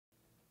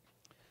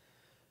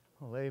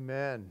Well,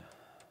 amen.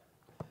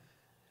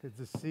 Good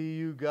to see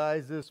you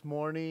guys this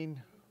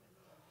morning.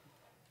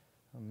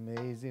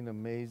 Amazing,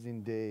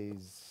 amazing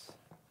days.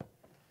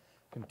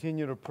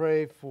 Continue to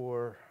pray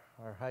for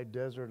our high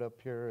desert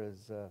up here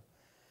as it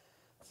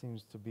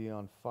seems to be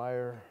on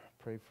fire.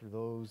 Pray for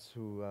those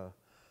who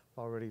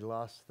already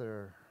lost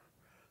their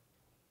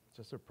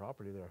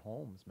property, their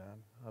homes, man,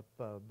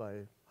 up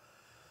by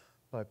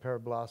Pear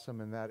Blossom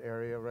in that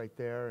area right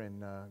there.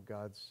 And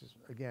God's, just,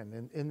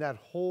 again, in that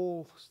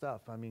whole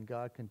stuff, I mean,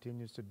 God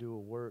continues to do a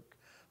work.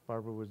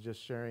 Barbara was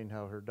just sharing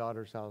how her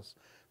daughter's house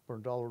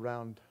burned all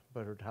around,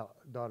 but her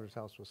daughter's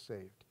house was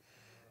saved.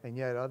 And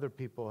yet other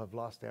people have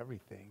lost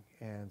everything.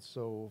 And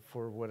so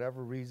for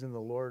whatever reason,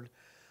 the Lord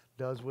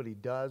does what he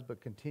does,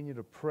 but continue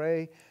to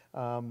pray.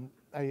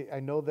 I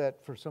know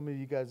that for some of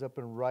you guys up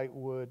in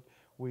Wrightwood,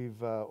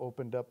 we've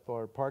opened up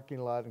our parking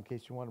lot in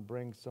case you want to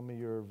bring some of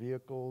your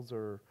vehicles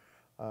or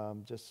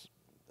just,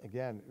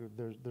 again,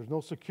 there's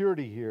no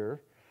security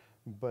here,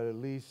 but at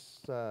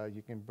least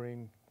you can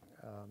bring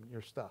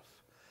your stuff,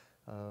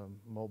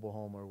 mobile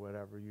home or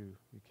whatever you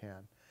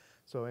can.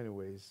 So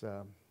anyways,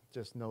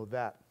 just know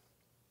that.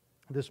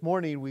 This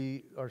morning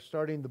we are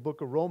starting the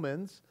book of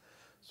Romans.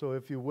 So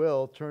if you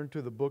will, turn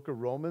to the book of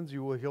Romans.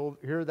 You will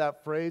hear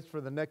that phrase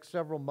for the next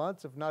several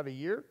months, if not a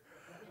year,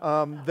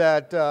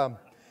 that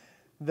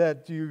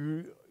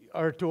you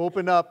are to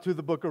open up to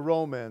the book of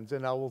Romans.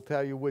 And I will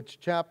tell you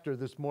which chapter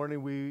this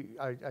morning.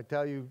 I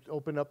tell you,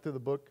 open up to the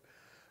book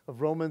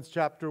of Romans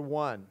chapter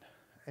 1.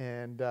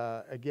 And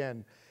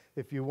again,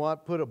 if you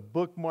want, put a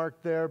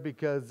bookmark there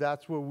because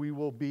that's where we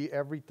will be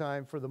every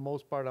time for the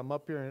most part. I'm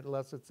up here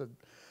unless it's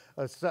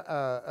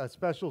a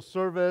special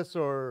service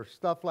or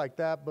stuff like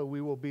that, but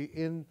we will be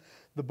in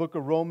the book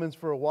of Romans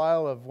for a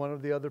while. If one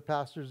of the other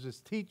pastors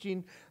is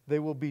teaching, they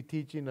will be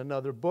teaching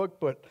another book,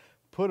 but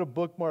put a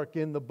bookmark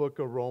in the book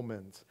of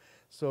Romans.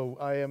 So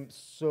I am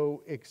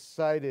so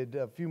excited.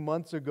 A few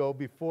months ago,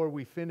 before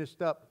we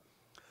finished up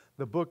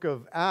the book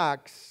of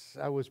Acts,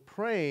 I was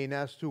praying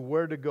as to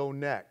where to go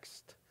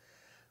next.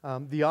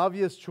 The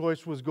obvious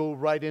choice was go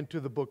right into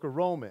the book of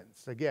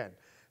Romans. Again,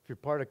 if you're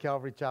part of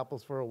Calvary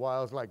Chapels for a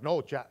while, it's like,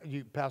 no,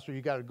 Pastor,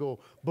 you got to go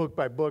book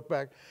by book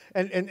back.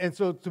 And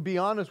so to be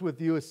honest with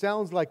you, it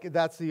sounds like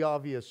that's the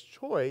obvious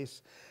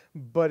choice,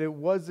 but it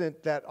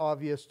wasn't that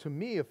obvious to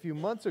me a few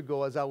months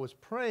ago as I was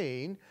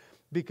praying,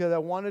 because I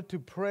wanted to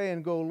pray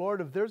and go,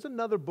 Lord, if there's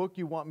another book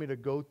you want me to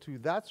go to,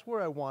 that's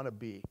where I want to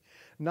be.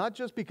 Not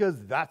just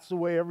because that's the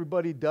way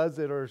everybody does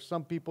it or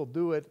some people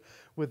do it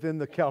within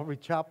the Calvary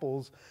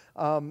Chapels.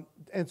 And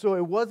so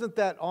it wasn't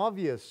that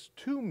obvious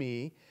to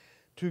me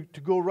to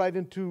go right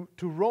into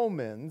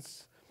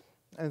Romans.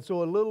 And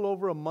so a little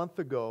over a month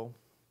ago,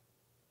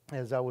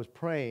 as I was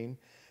praying,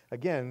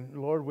 again,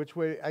 Lord, which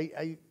way?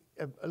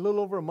 A little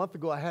over a month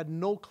ago, I had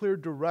no clear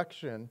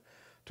direction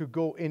to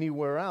go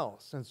anywhere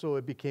else. And so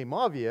it became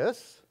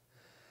obvious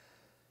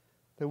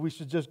that we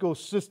should just go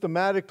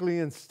systematically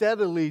and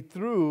steadily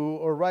through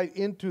or right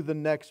into the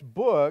next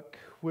book,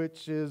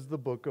 which is the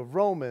book of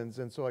Romans.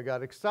 And so I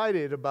got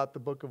excited about the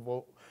book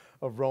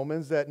of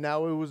Romans, that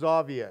now it was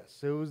obvious.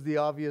 It was the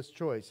obvious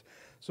choice.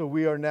 So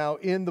we are now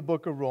in the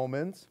book of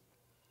Romans.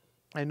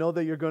 I know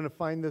that you're going to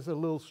find this a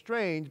little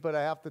strange, but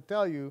I have to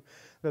tell you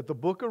that the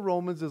book of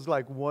Romans is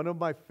like one of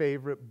my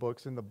favorite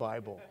books in the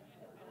Bible.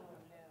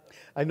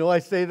 I know I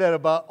say that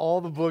about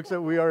all the books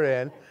that we are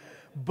in,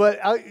 but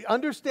I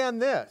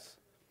understand this.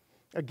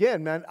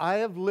 Again, man, I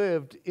have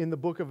lived in the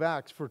book of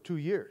Acts for 2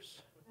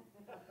 years.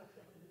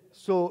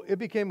 So it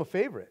became a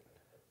favorite.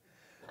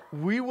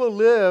 We will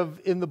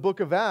live in the book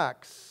of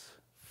Acts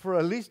for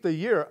at least a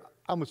year,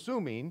 I'm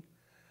assuming.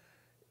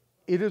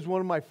 It is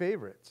one of my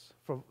favorites.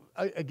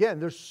 Again,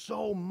 there's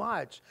so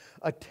much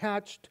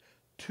attached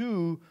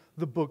to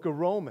the book of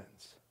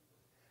Romans.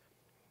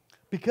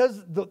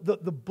 Because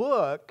the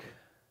book,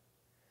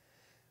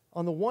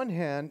 on the one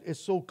hand, is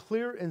so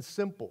clear and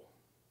simple.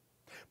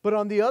 But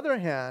on the other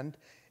hand,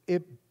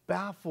 it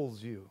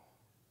baffles you.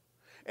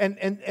 And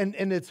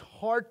it's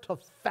hard to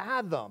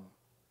fathom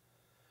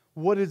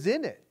what is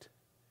in it.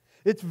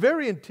 It's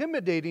very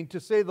intimidating, to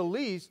say the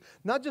least,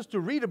 not just to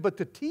read it, but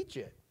to teach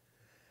it.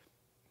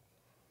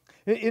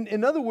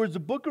 In other words, the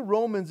book of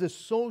Romans is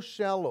so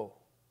shallow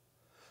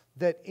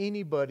that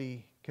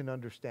anybody can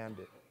understand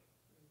it.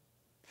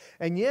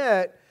 And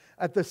yet,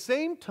 at the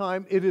same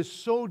time, it is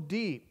so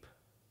deep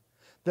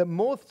that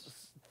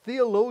most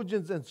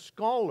theologians and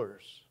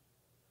scholars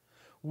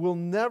will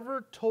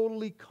never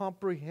totally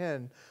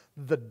comprehend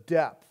the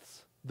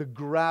depths, the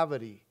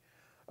gravity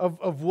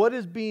of what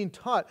is being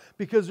taught,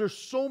 because there's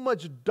so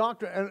much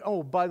doctrine. And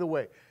oh, by the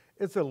way,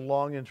 it's a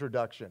long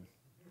introduction.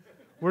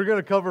 We're going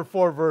to cover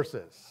 4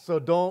 verses, so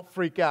don't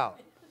freak out.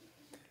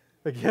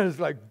 Again, it's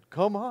like,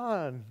 come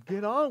on,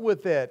 get on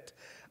with it.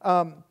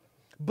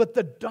 But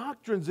the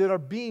doctrines that are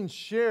being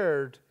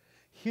shared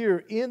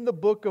here in the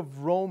book of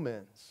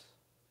Romans,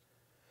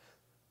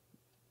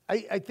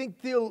 I think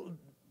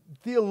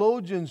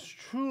theologians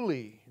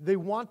truly, they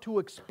want to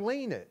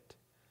explain it.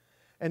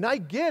 And I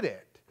get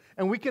it.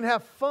 And we can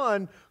have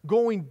fun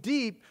going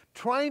deep,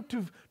 trying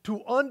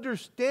to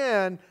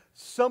understand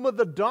some of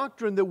the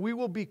doctrine that we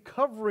will be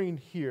covering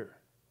here.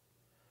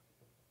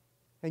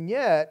 And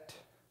yet,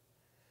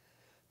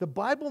 the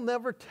Bible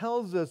never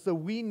tells us that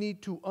we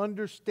need to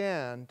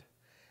understand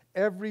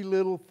every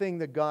little thing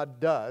that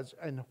God does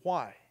and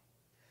why.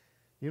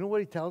 You know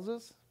what He tells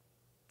us?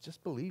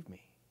 Just believe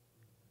me.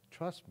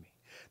 Trust me.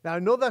 Now, I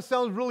know that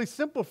sounds really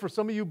simple for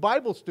some of you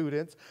Bible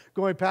students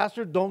going,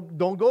 Pastor, don't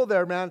go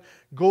there, man.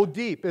 Go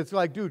deep. It's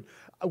like, dude,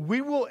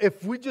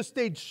 if we just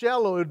stayed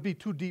shallow, it would be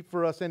too deep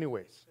for us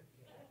anyways.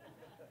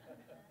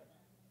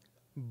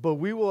 But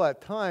we will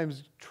at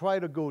times try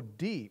to go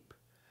deep.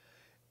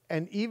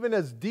 And even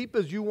as deep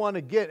as you want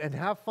to get and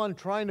have fun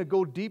trying to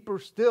go deeper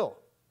still,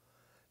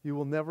 you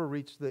will never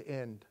reach the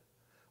end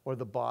or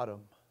the bottom.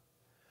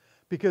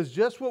 Because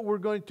just what we're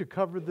going to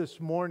cover this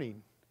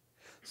morning,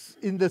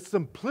 in the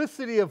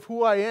simplicity of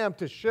who I am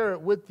to share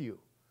it with you,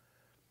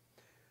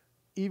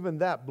 even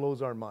that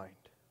blows our mind.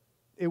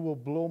 It will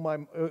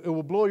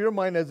blow your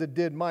mind as it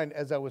did mine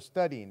as I was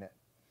studying it.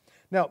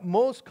 Now,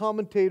 most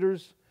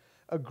commentators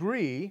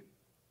agree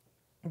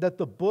that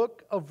the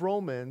book of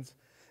Romans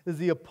is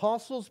the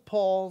Apostle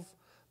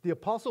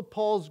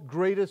Paul's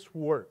greatest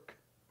work.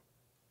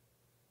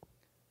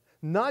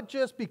 Not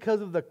just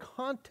because of the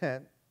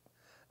content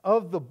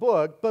of the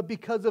book, but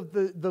because of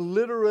the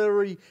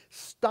literary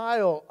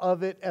style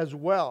of it as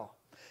well.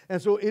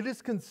 And so it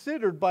is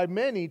considered by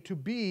many to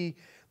be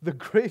the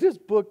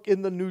greatest book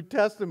in the New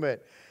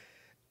Testament.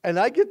 And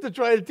I get to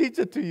try to teach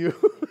it to you.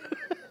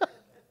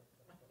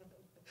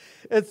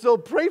 And so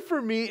pray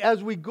for me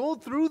as we go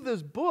through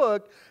this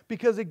book,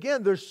 because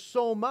again, there's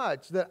so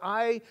much that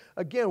I,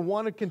 again,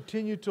 want to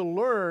continue to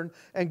learn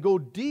and go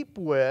deep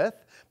with.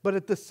 But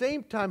at the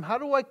same time, how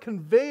do I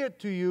convey it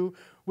to you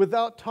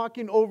without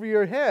talking over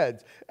your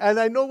heads? And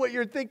I know what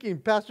you're thinking,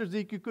 Pastor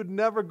Zeke, you could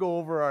never go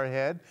over our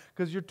head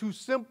because you're too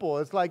simple.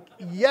 It's like,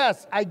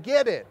 yes, I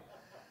get it.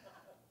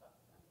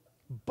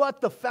 But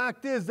the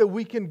fact is that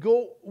we can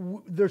go,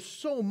 there's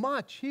so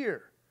much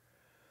here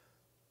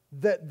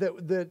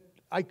that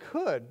I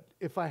could,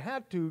 if I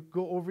had to,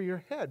 go over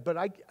your head. But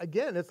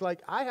again, it's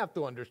like I have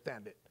to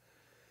understand it.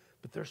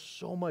 But there's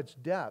so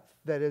much depth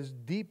that as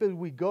deep as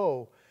we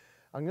go,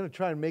 I'm going to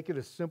try and make it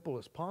as simple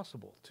as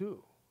possible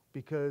too.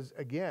 Because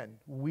again,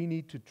 we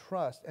need to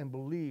trust and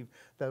believe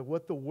that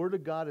what the Word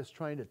of God is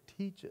trying to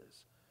teach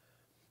us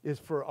is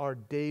for our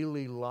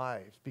daily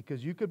lives.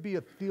 Because you could be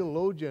a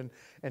theologian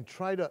and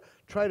try to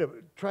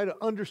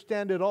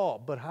understand it all,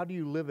 but how do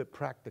you live it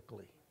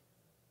practically?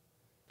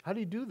 How do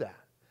you do that?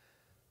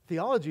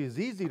 Theology is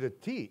easy to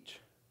teach.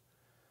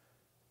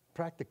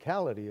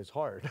 Practicality is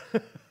hard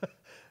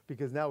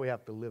because now we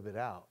have to live it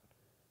out.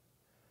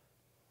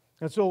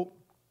 And so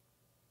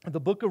the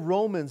book of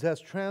Romans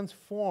has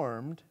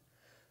transformed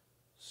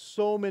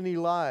so many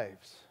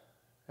lives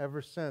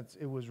ever since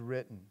it was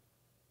written.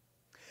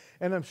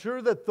 And I'm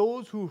sure that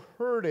those who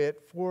heard it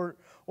or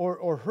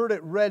heard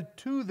it read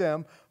to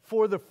them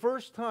for the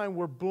first time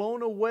were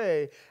blown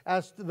away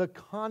as to the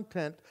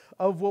content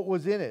of what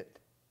was in it.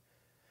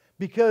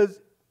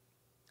 Because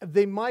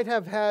they might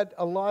have had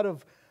a lot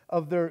of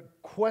their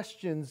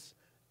questions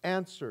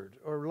answered,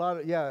 or a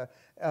lot of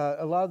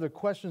their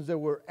questions that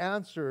were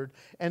answered,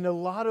 and a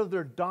lot of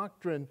their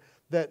doctrine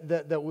that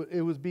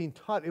it was being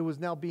taught, it was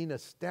now being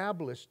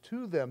established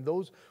to them,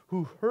 those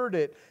who heard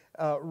it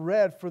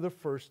read for the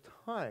first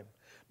time.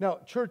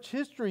 Now, church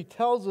history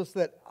tells us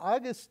that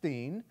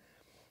Augustine,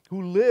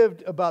 who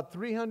lived about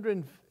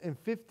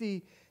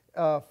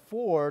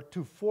 354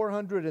 to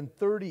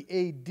 430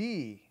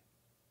 A.D.,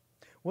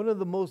 one of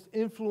the most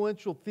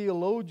influential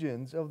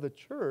theologians of the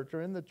church,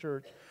 or in the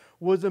church,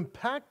 was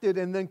impacted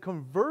and then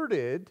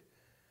converted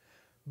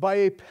by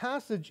a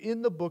passage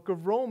in the book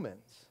of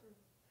Romans.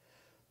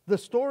 The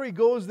story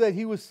goes that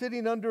he was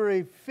sitting under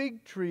a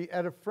fig tree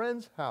at a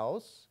friend's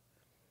house,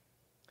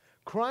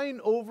 crying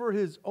over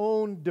his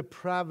own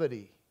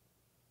depravity.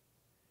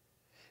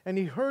 And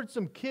he heard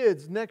some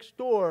kids next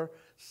door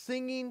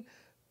singing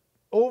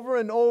over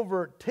and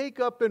over,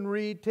 "Take up and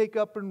read, take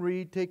up and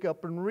read, take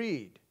up and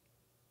read."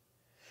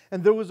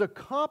 And there was a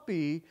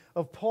copy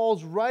of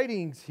Paul's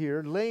writings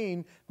here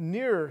laying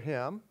near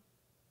him.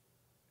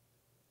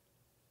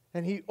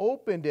 And he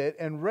opened it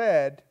and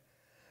read,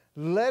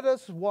 "Let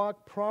us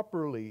walk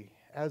properly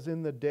as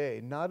in the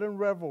day, not in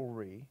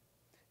revelry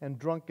and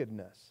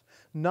drunkenness,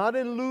 not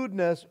in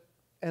lewdness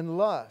and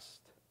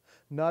lust,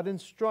 not in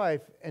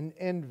strife and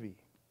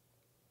envy,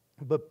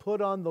 but put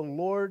on the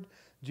Lord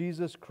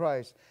Jesus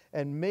Christ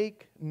and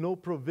make no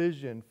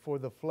provision for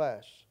the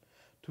flesh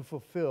to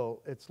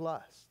fulfill its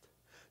lust."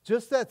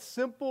 Just that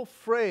simple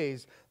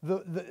phrase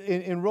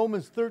in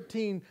Romans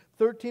 13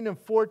 and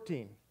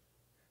 14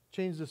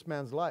 changed this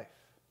man's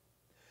life.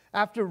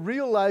 After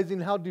realizing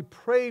how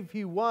depraved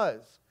he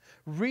was,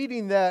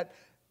 reading that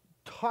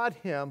taught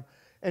him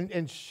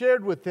and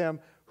shared with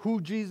him who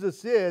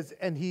Jesus is,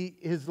 and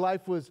his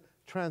life was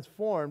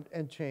transformed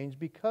and changed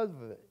because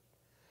of it.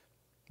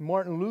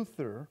 Martin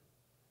Luther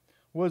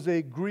was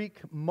a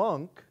Greek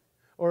monk,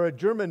 or a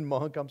German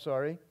monk,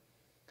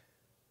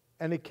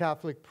 and a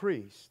Catholic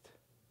priest.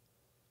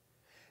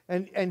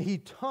 And he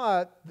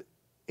taught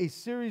a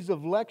series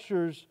of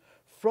lectures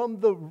from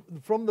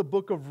the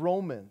book of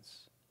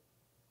Romans.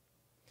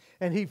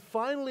 And he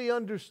finally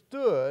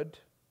understood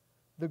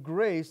the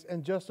grace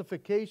and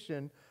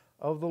justification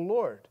of the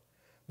Lord.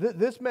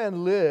 This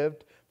man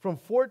lived from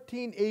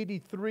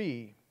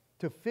 1483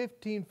 to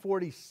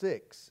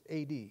 1546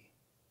 AD.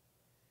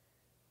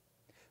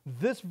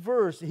 This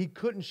verse he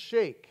couldn't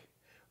shake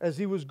as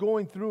he was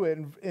going through it.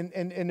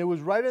 And it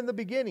was right in the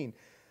beginning.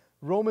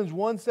 Romans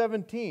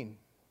 1:17.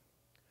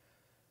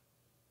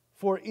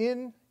 For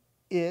in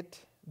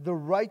it the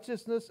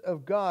righteousness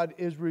of God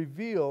is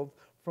revealed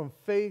from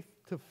faith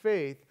to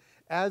faith,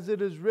 as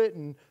it is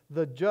written,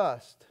 the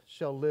just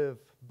shall live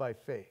by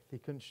faith. He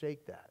couldn't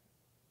shake that.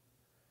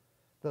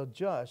 The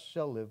just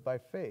shall live by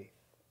faith.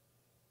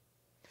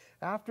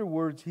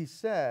 Afterwards he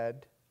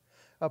said,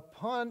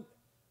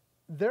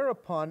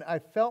 thereupon I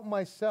felt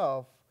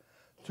myself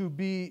to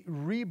be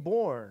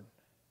reborn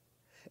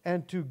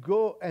and to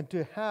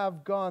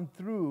have gone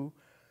through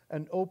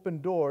an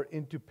open door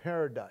into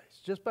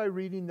paradise. Just by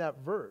reading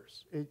that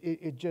verse,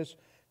 it just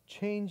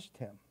changed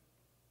him.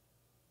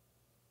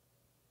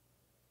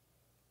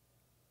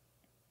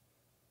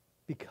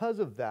 Because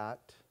of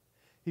that,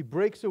 he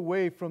breaks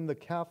away from the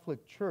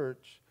Catholic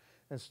Church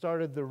and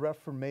started the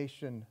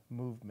Reformation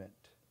movement,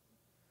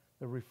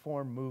 the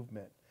Reform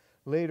movement,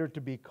 later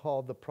to be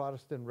called the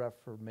Protestant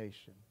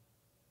Reformation.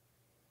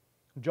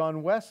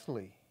 John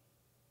Wesley,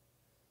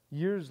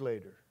 years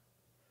later,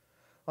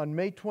 on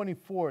May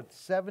 24th,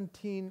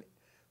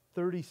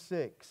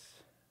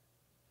 1736,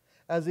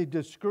 as a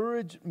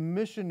discouraged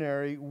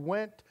missionary,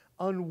 went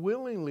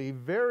unwillingly,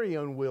 very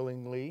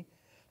unwillingly,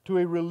 to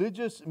a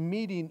religious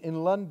meeting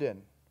in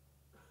London.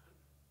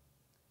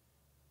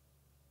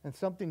 And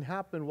something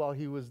happened while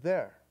he was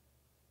there.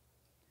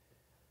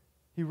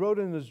 He wrote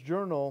in his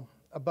journal,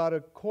 about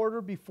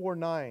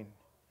 9:15,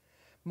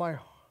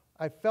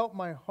 I felt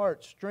my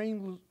heart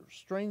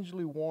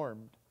strangely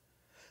warmed.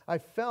 I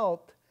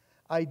felt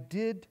I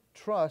did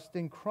trust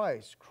in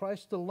Christ,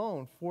 Christ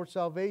alone for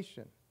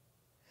salvation.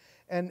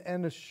 And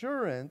an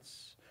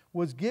assurance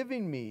was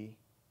given me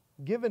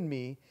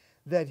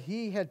that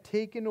He had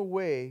taken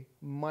away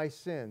my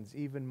sins,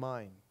 even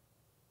mine,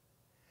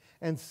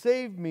 and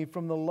saved me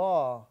from the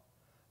law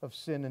of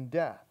sin and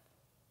death.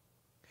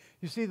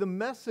 You see, the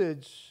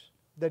message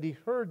that he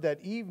heard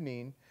that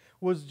evening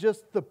was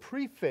just the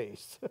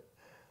preface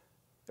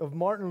of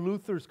Martin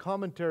Luther's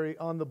commentary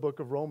on the book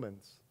of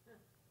Romans.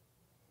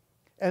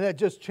 And that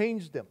just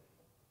changed him.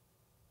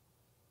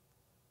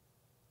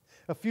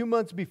 A few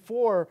months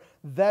before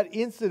that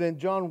incident,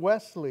 John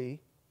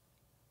Wesley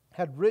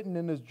had written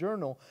in his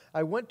journal,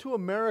 I went to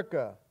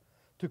America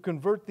to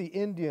convert the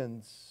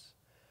Indians,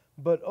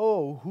 but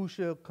oh, who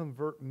shall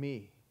convert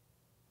me?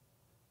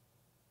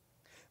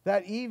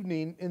 That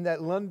evening in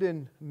that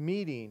London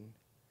meeting,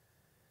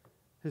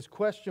 his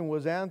question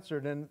was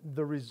answered, and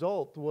the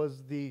result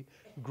was the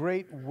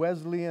great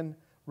Wesleyan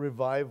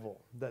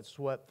revival that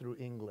swept through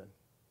England.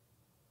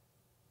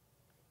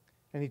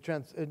 And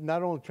it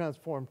not only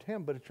transformed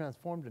him, but it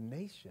transformed a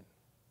nation.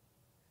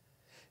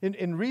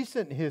 In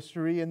recent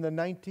history, in the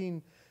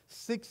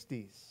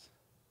 1960s,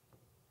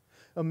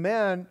 a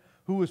man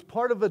who was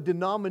part of a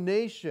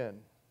denomination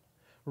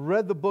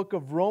read the book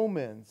of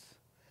Romans,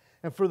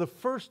 and for the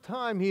first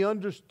time he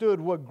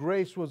understood what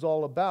grace was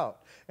all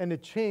about. And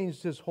it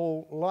changed his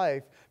whole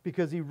life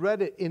because he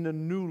read it in a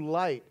new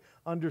light,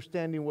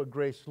 understanding what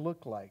grace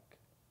looked like.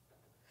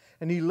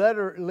 And he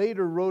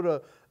later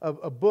wrote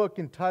a book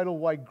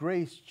entitled Why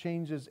Grace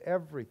Changes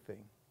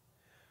Everything.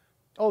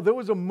 Oh, there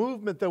was a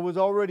movement that was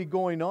already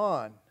going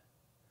on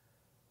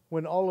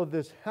when all of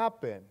this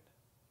happened.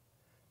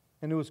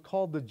 And it was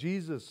called the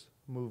Jesus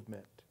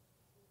Movement.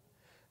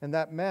 And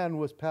that man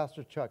was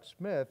Pastor Chuck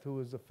Smith, who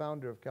was the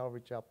founder of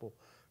Calvary Chapel,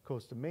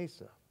 Costa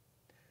Mesa.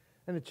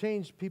 And it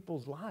changed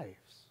people's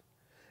lives.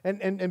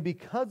 And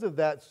because of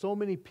that, so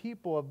many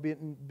people have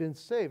been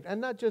saved. And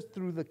not just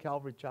through the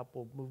Calvary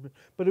Chapel movement,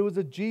 but it was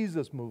a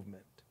Jesus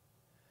movement.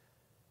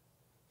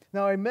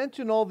 Now, I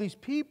mention all these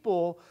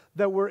people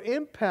that were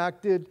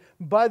impacted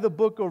by the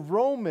book of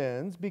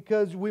Romans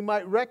because we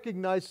might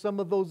recognize some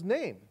of those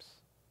names.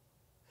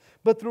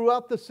 But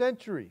throughout the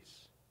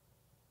centuries,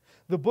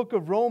 the book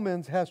of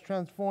Romans has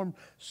transformed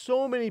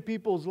so many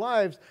people's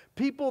lives,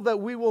 people that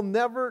we will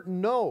never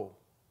know.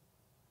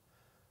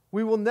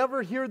 We will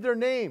never hear their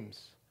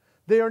names.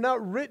 They are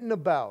not written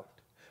about.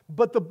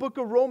 But the book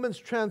of Romans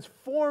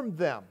transformed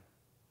them.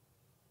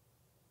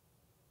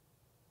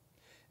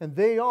 And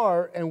they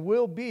are and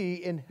will be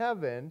in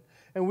heaven,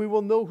 and we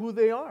will know who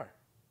they are.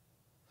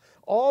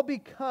 All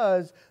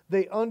because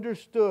they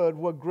understood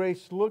what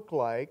grace looked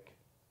like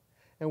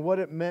and what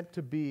it meant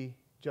to be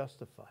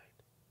justified.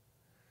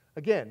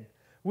 Again,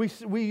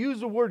 we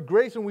use the word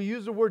grace and we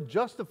use the word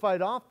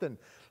justified often.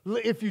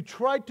 If you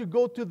try to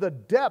go to the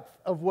depth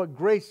of what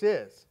grace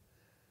is,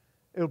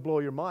 it'll blow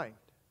your mind.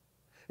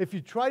 If you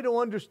try to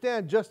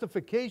understand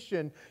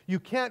justification, you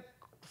can't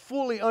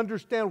fully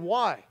understand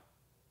why.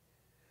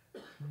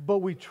 But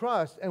we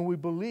trust and we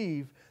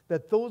believe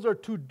that those are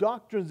two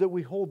doctrines that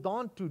we hold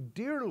on to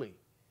dearly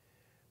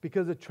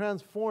because it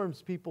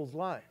transforms people's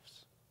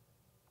lives.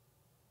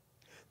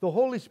 The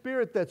Holy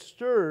Spirit that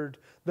stirred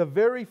the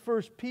very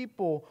first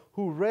people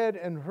who read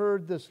and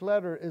heard this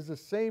letter is the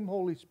same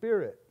Holy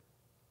Spirit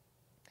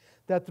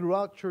that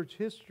throughout church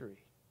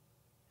history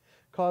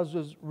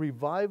caused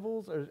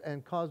revivals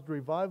and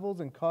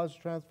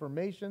caused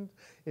transformations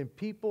in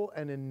people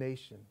and in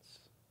nations.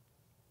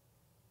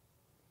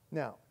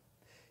 Now,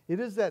 it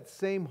is that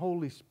same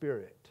Holy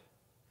Spirit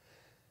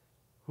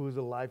who is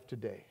alive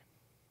today.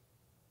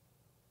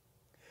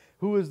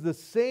 Who is the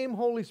same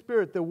Holy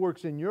Spirit that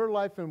works in your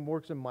life and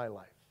works in my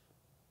life.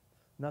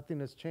 Nothing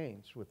has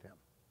changed with Him.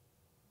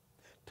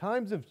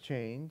 Times have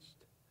changed.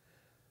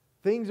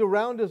 Things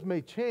around us may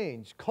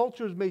change.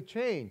 Cultures may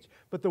change.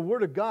 But the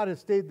Word of God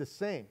has stayed the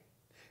same.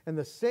 And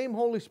the same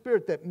Holy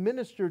Spirit that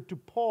ministered to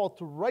Paul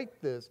to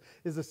write this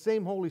is the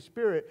same Holy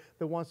Spirit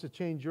that wants to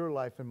change your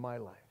life and my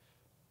life.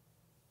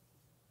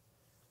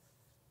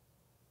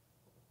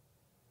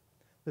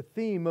 The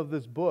theme of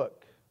this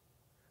book,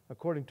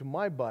 according to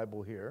my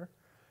Bible here,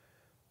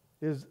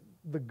 is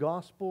the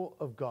gospel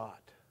of God.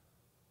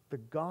 The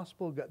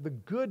gospel of God. The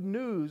good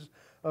news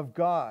of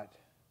God.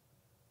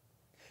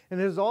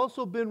 And it has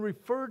also been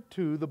referred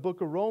to, the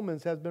book of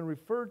Romans has been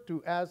referred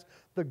to as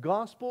the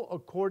gospel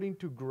according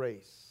to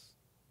grace.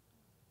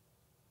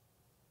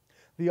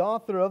 The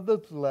author of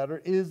this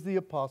letter is the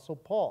Apostle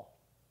Paul.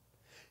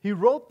 He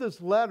wrote this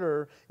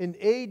letter in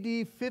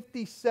AD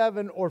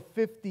 57 or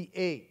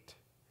 58.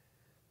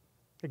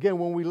 Again,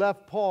 when we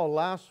left Paul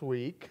last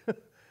week,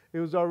 it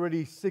was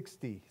already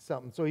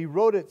 60-something. So he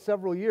wrote it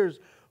several years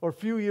or a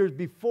few years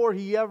before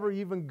he ever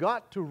even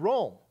got to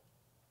Rome.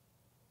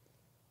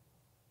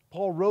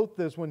 Paul wrote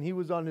this when he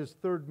was on his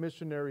third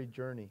missionary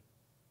journey.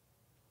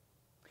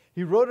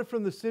 He wrote it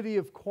from the city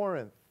of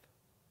Corinth.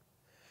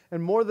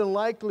 And more than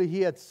likely,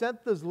 he had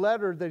sent this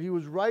letter that he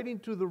was writing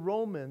to the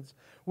Romans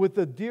with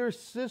a dear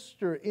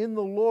sister in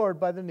the Lord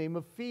by the name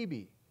of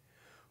Phoebe,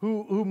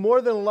 who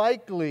more than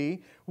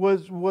likely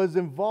was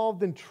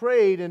involved in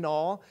trade and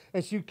all,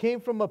 and she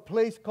came from a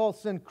place called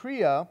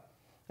Cenchrea,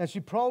 and she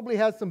probably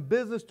has some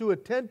business to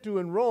attend to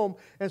in Rome,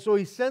 and so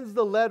he sends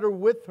the letter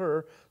with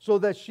her so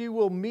that she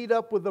will meet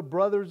up with the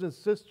brothers and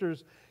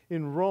sisters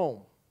in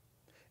Rome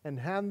and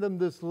hand them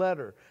this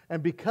letter.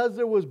 And because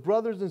there was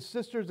brothers and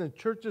sisters and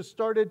churches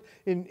started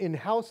in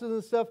houses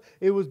and stuff,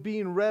 it was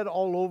being read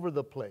all over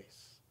the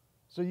place.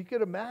 So you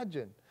could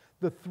imagine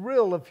the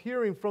thrill of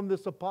hearing from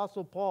this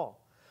Apostle Paul.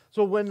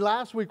 So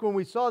last week when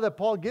we saw that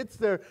Paul gets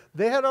there,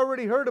 they had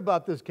already heard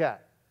about this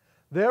cat.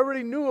 They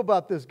already knew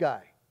about this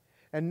guy.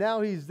 And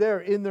now he's there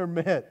in their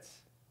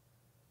midst.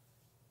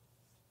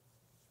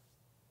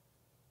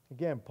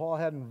 Again, Paul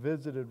hadn't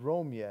visited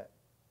Rome yet.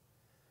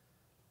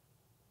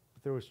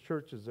 But there was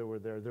churches that were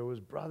there. There was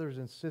brothers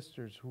and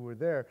sisters who were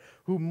there,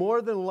 who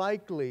more than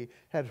likely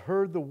had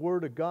heard the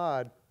word of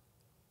God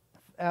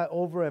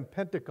over in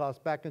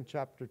Pentecost back in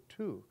chapter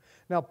 2.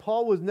 Now,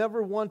 Paul was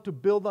never one to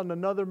build on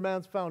another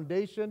man's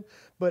foundation,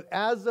 but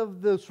as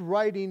of this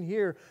writing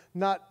here,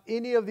 not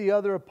any of the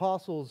other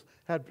apostles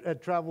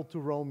had traveled to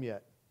Rome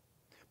yet.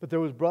 But there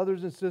was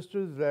brothers and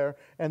sisters there,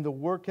 and the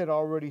work had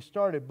already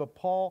started. But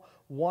Paul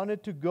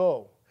wanted to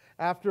go.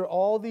 After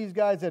all these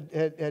guys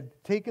had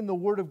taken the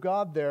word of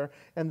God there,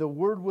 and the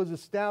word was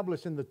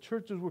established, and the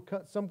churches were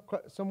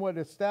somewhat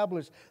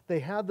established, they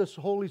had the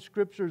Holy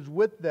Scriptures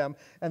with them,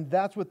 and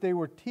that's what they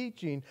were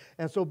teaching.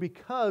 And so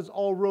because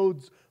all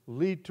roads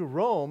lead to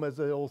Rome, as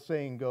the old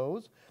saying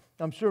goes,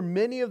 I'm sure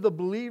many of the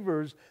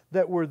believers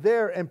that were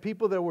there and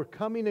people that were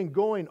coming and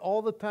going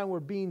all the time were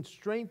being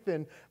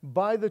strengthened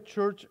by the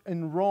church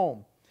in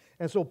Rome.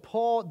 And so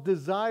Paul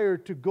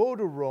desired to go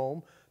to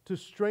Rome to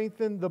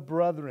strengthen the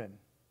brethren.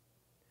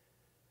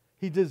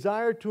 He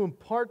desired to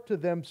impart to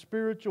them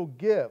spiritual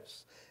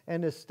gifts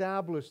and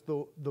establish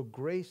the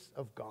grace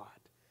of God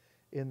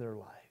in their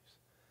lives.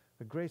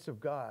 The grace of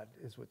God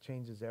is what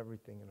changes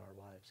everything in our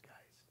lives, guys.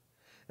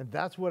 And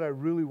that's what I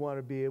really want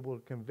to be able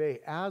to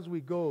convey as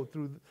we go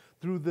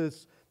through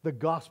this, the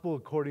gospel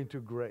according to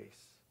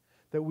grace.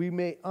 That we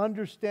may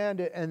understand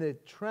it and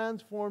it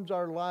transforms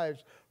our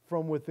lives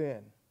from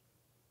within.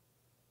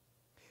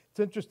 It's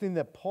interesting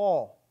that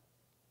Paul,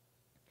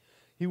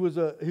 he was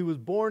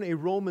born a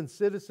Roman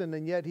citizen,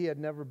 and yet he had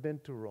never been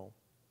to Rome.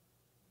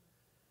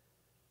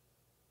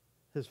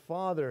 His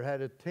father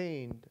had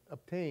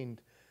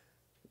obtained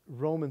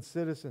Roman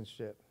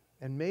citizenship.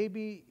 And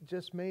maybe,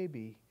 just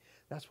maybe,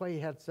 that's why he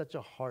had such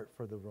a heart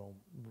for the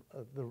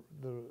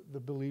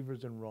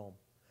believers in Rome,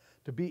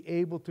 to be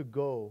able to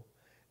go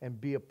and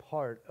be a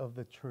part of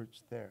the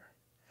church there.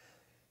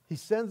 He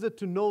sends it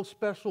to no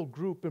special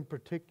group in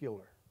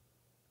particular,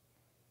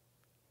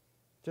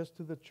 just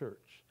to the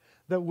church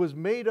that was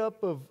made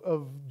up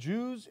of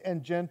Jews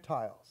and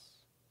Gentiles.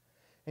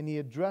 And he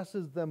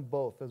addresses them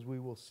both, as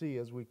we will see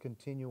as we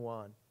continue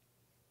on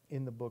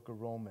in the book of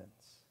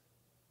Romans.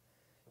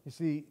 You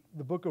see,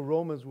 the book of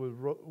Romans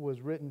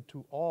was written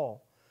to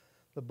all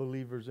the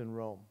believers in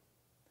Rome.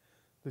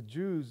 The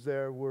Jews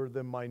there were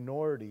the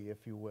minority,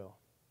 if you will,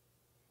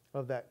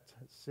 of that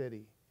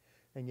city.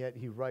 And yet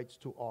he writes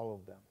to all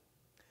of them.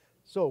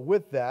 So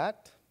with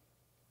that,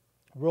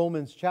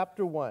 Romans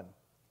chapter 1.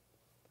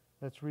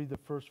 Let's read the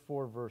first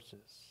 4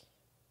 verses.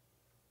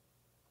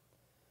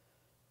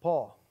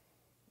 Paul,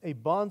 a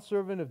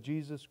bondservant of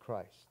Jesus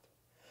Christ,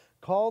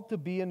 called to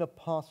be an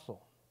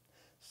apostle,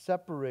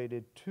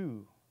 separated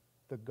to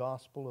the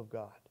gospel of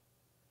God,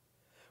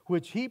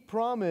 which he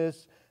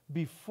promised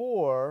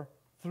before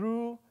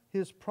through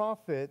his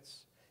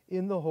prophets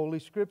in the Holy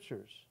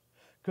Scriptures,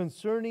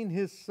 concerning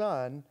his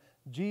Son,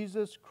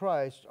 Jesus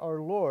Christ our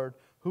Lord,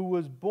 who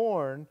was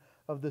born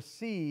of the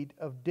seed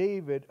of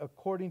David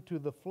according to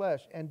the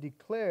flesh, and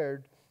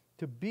declared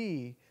to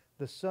be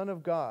the Son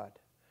of God,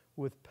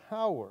 with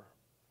power,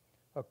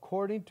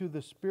 according to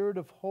the Spirit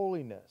of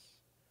holiness,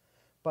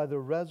 by the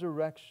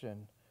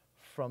resurrection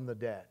from the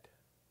dead.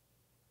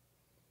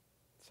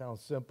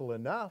 Sounds simple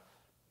enough.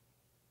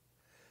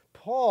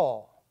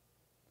 Paul,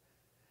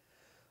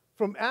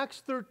 from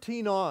Acts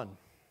 13 on,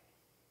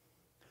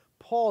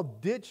 Paul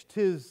ditched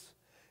his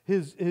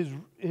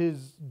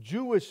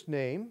Jewish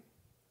name,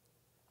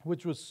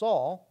 which was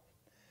Saul,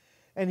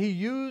 and he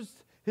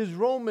used his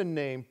Roman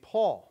name,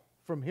 Paul,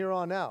 from here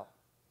on out.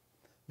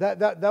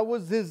 That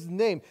was his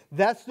name.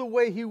 That's the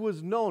way he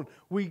was known.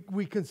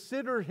 We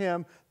consider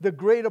him the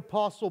great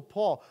apostle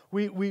Paul.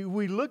 We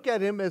look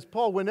at him as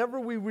Paul.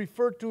 Whenever we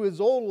refer to his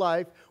old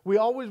life, we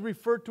always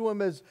refer to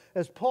him as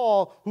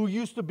Paul, who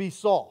used to be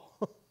Saul.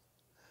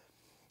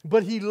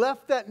 But he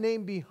left that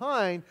name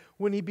behind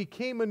when he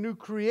became a new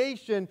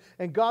creation,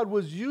 and God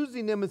was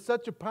using him in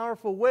such a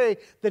powerful way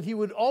that he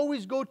would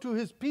always go to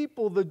his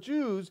people, the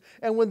Jews,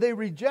 and when they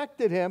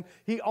rejected him,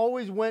 he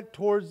always went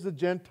towards the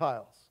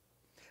Gentiles.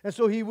 And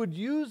so he would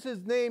use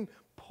his name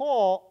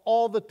Paul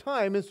all the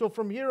time. And so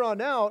from here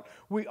on out,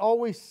 we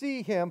always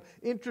see him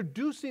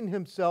introducing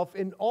himself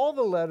in all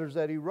the letters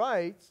that he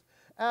writes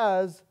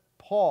as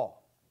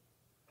Paul.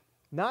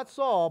 Not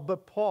Saul,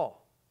 but Paul.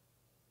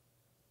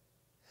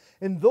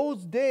 In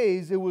those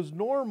days, it was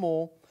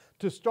normal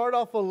to start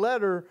off a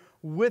letter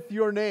with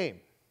your name.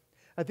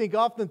 I think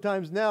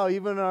oftentimes now,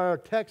 even our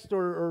text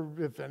or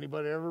if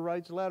anybody ever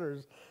writes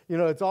letters,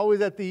 it's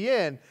always at the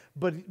end.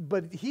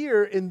 But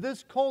here in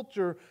this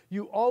culture,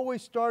 you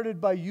always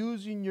started by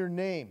using your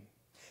name.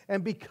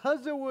 And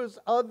because there was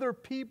other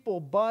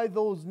people by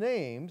those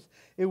names,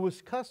 it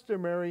was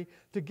customary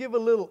to give a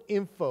little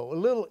info, a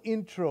little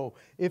intro,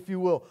 if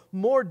you will,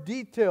 more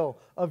detail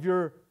of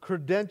your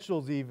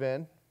credentials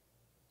even,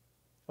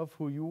 of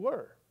who you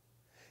were.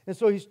 And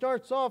so he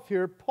starts off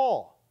here,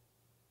 Paul,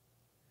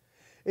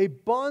 a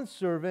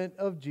bondservant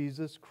of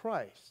Jesus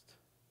Christ.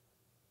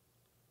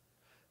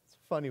 It's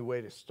a funny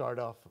way to start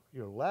off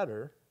your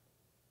letter.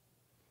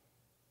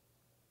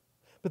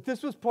 But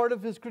this was part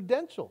of his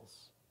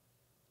credentials.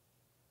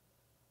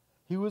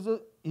 He was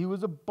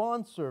a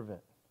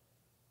bondservant.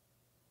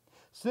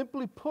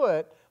 Simply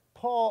put,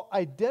 Paul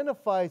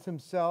identifies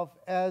himself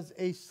as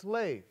a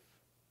slave.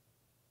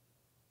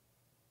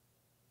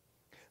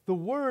 The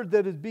word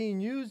that is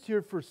being used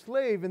here for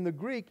slave in the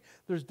Greek,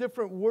 there's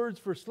different words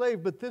for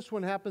slave, but this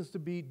one happens to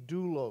be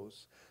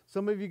doulos.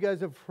 Some of you guys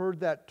have heard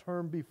that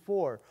term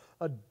before,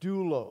 a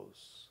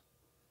doulos.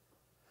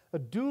 A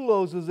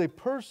doulos is a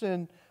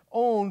person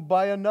owned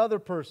by another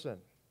person.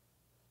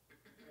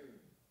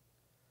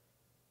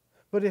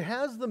 But it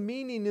has the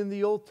meaning in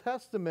the Old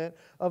Testament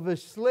of a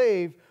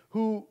slave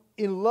who,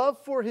 in love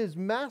for his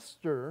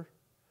master,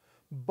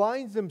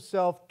 binds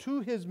himself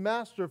to his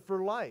master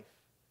for life.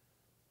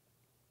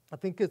 I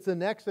think it's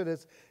in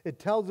Exodus, it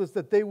tells us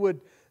that they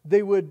would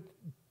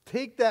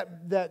take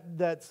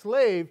that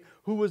slave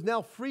who was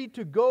now free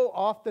to go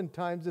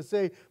oftentimes to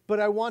say,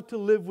 but I want to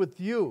live with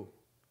you.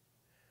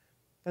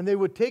 And they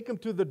would take him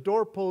to the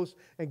doorpost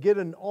and get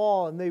an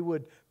awl and they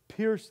would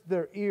pierce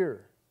their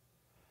ear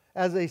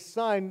as a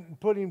sign,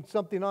 putting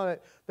something on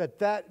it,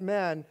 that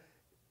man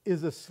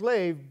is a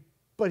slave,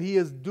 but he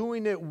is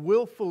doing it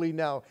willfully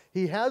now.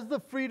 He has the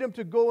freedom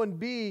to go and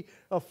be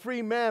a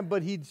free man,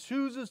 but he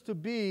chooses to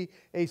be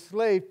a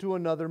slave to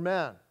another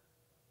man.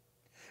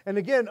 And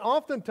again,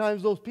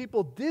 oftentimes those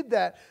people did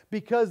that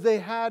because they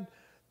had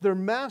their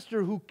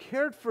master who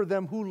cared for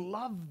them, who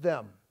loved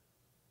them.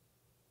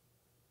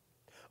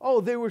 Oh,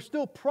 they were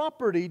still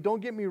property,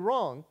 don't get me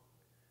wrong.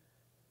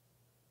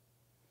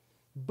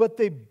 But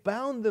they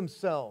bound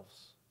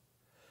themselves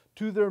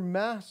to their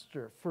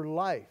master for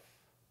life.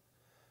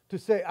 To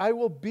say, I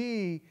will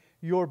be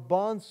your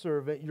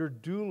bondservant, your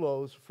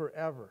doulos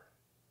forever,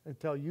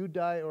 until you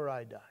die or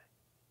I die.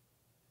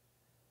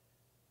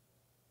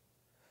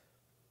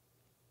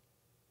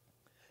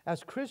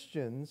 As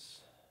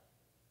Christians,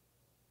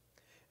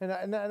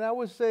 and I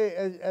would say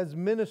as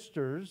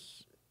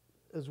ministers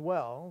as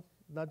well,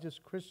 not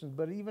just Christians,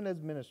 but even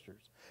as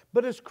ministers,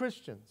 but as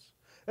Christians.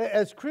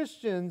 As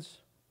Christians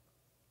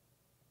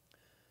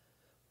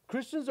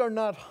are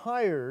not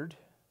hired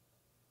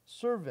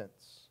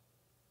servants.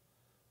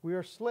 We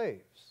are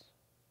slaves,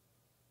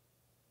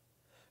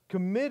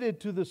 committed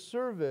to the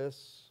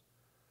service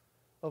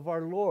of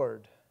our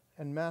Lord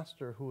and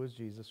master, who is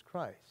Jesus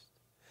Christ.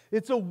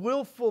 It's a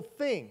willful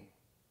thing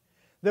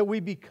that we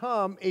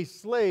become a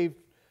slave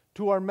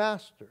to our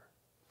master.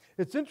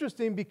 It's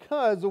interesting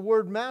because the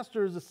word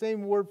master is the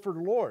same word for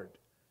Lord.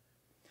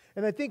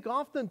 And I think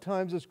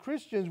oftentimes as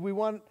Christians we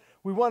want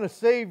a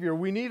Savior.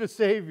 We need a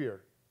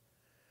Savior.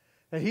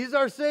 And He's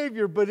our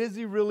Savior, but is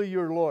He really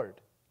your Lord?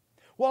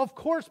 Well, of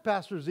course,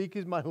 Pastor Zeke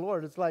is my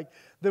Lord. It's like,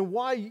 then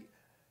why,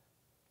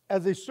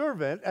 as a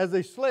servant, as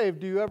a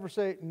slave, do you ever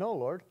say, no,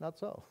 Lord, not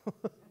so?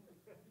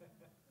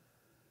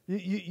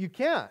 You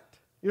can't.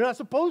 You're not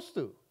supposed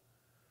to.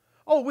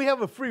 Oh, we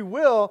have a free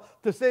will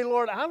to say,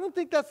 Lord, I don't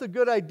think that's a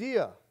good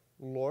idea,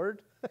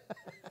 Lord.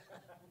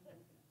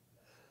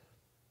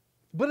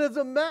 But as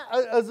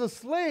a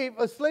slave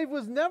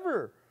was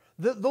never,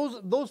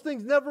 those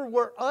things never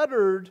were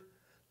uttered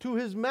to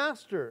his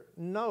master.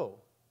 No,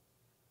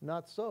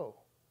 not so.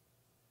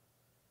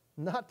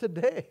 Not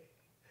today.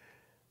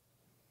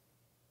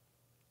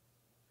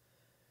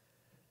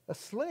 A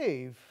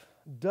slave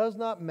does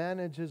not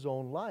manage his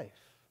own life.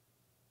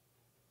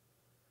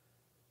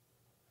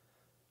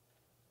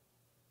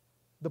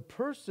 The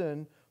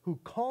person who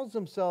calls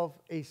himself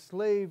a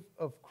slave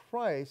of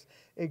Christ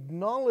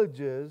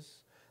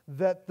acknowledges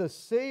that the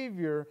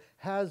Savior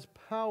has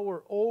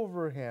power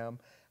over him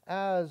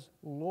as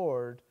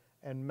Lord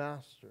and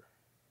Master.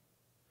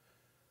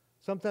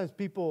 Sometimes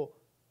people,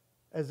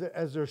 as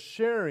they're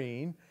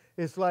sharing,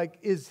 it's like,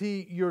 is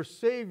He your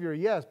Savior?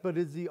 Yes, but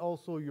is He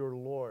also your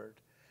Lord?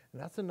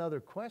 And that's another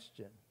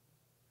question.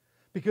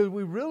 Because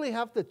we really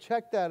have to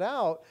check that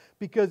out,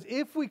 because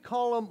if we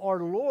call Him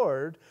our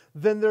Lord,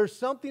 then there's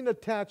something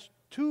attached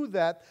to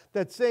that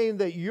that's saying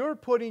that you're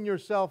putting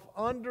yourself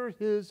under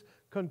His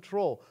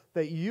control,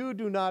 that you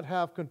do not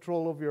have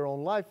control of your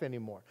own life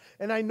anymore.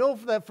 And I know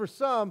that for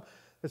some,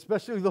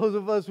 especially those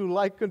of us who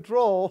like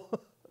control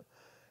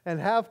and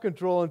have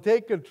control and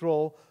take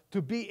control,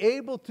 to be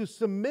able to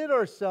submit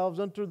ourselves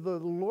unto the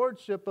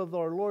lordship of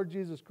our Lord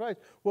Jesus Christ,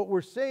 what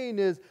we're saying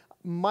is,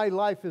 my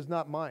life is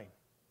not mine.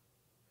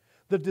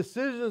 The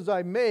decisions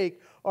I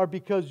make are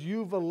because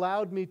you've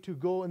allowed me to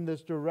go in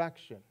this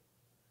direction.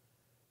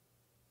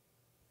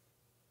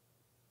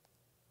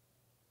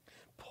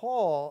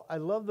 Paul, I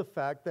love the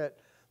fact that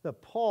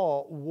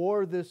Paul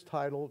wore this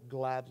title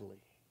gladly.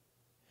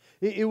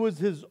 It was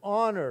his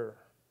honor.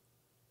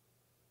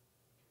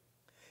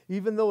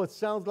 Even though it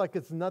sounds like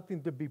it's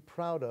nothing to be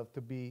proud of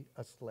to be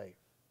a slave.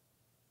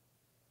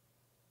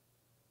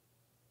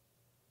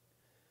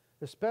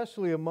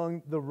 Especially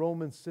among the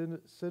Roman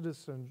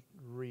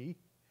citizenry,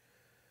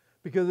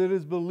 because it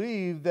is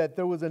believed that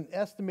there was an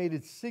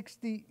estimated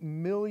 60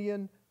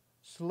 million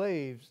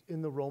slaves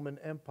in the Roman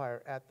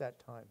Empire at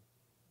that time.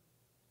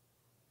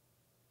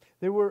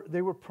 They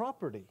were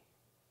property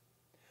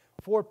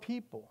for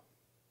people.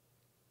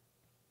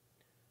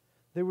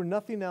 They were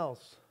nothing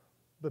else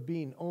but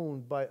being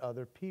owned by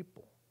other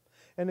people.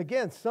 And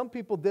again, some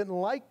people didn't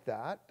like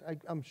that,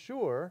 I'm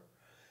sure.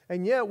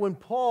 And yet when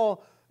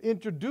Paul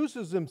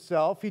introduces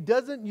himself, he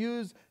doesn't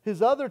use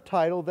his other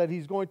title that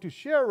he's going to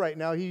share right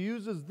now. He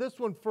uses this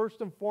one first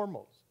and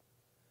foremost,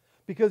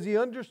 because he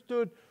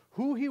understood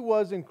who he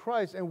was in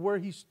Christ and where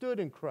he stood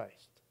in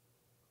Christ.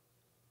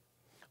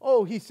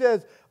 Oh, he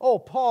says, oh,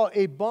 Paul,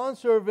 a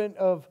bondservant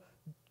of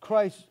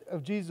Christ,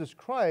 of Jesus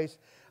Christ,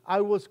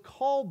 I was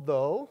called,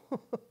 though,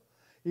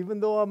 even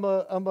though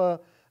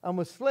I'm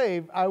a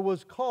slave, I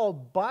was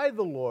called by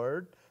the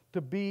Lord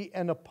to be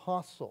an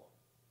apostle,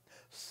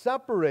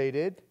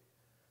 separated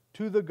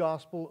to the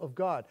gospel of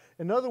God.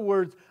 In other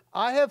words,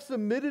 I have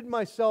submitted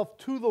myself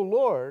to the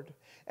Lord,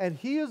 and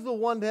He is the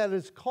one that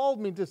has called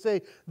me to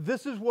say,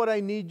 this is what I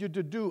need you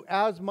to do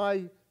as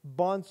my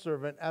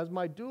bondservant, as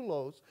my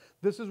doulos.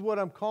 This is what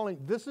I'm calling.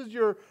 This is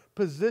your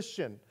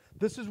position.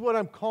 This is what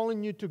I'm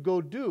calling you to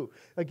go do.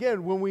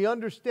 Again, when we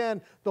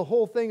understand the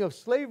whole thing of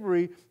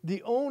slavery,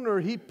 the owner,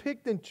 he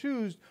picked and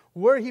chose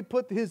where he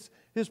put his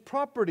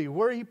property,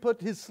 where he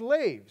put his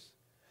slaves.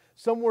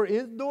 Some were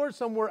indoors,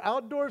 some were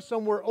outdoors,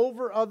 some were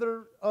over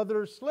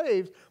other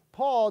slaves.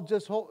 Paul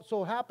just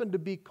so happened to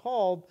be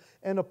called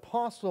an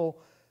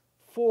apostle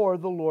for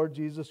the Lord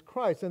Jesus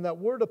Christ. And that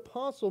word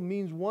apostle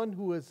means one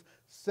who is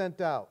sent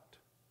out.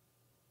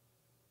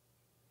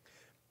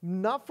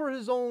 Not for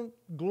his own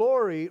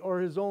glory or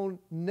his own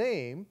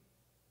name.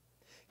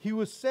 He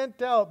was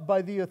sent out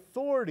by the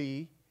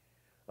authority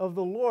of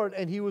the Lord,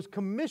 and he was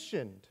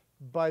commissioned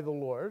by the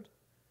Lord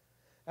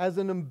as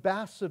an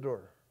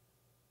ambassador,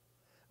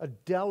 a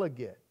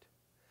delegate.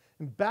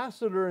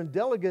 Ambassador and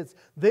delegates,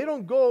 they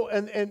don't go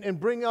and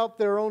bring out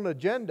their own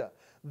agenda.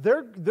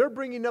 They're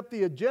bringing up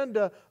the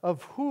agenda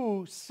of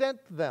who sent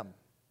them.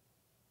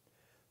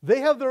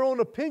 They have their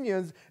own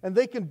opinions, and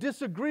they can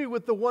disagree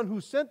with the one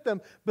who sent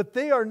them, but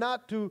they are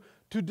not to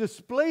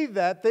display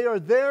that. They are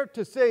there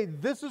to say,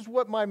 this is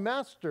what my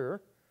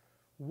master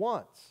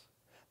wants.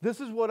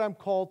 This is what I'm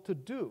called to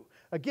do.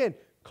 Again,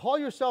 call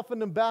yourself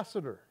an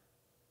ambassador.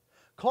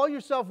 Call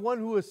yourself one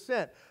who is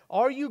sent.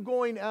 Are you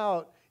going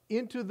out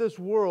into this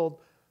world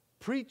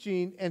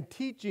preaching and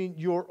teaching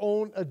your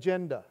own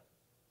agenda?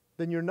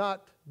 Then you're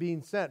not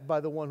being sent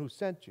by the one who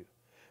sent you.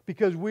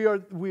 Because we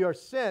are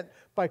sent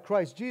by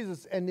Christ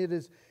Jesus, and it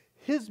is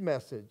His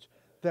message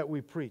that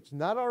we preach,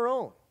 not our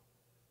own.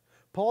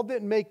 Paul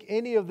didn't make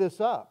any of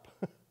this up.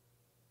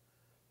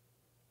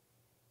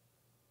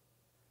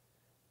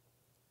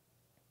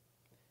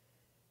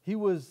 He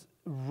was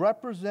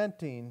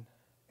representing,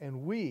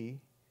 and we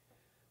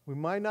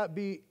might not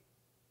be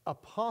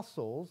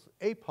apostles,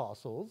 we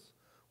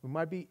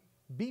might be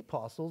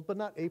apostles, but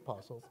not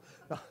apostles.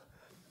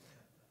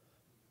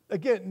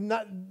 Again,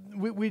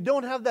 we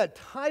don't have that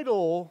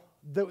title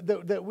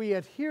that we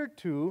adhere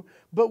to,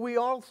 but we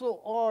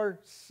also are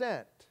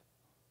sent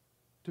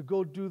to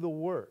go do the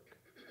work.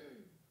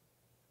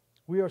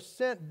 We are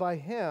sent by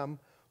Him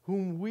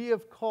whom we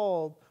have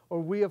called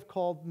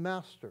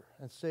Master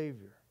and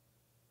Savior.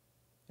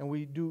 And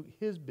we do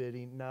His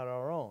bidding, not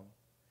our own.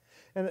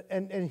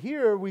 And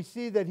here we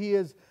see that He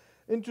has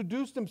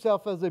introduced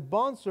Himself as a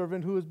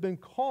bondservant who has been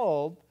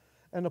called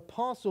an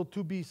apostle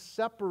to be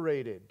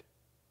separated.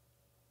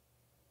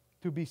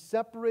 To be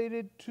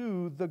separated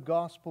to the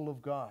gospel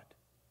of God.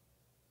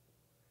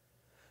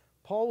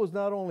 Paul was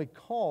not only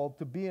called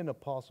to be an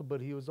apostle,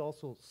 but he was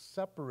also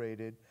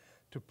separated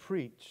to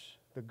preach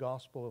the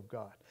gospel of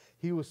God.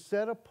 He was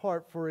set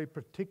apart for a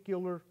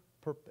particular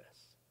purpose.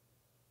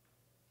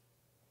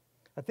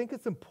 I think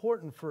it's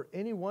important for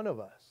any one of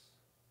us,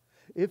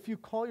 if you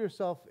call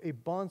yourself a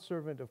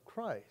bondservant of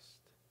Christ,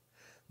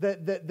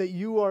 that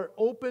you are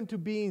open to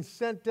being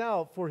sent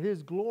out for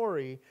His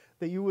glory,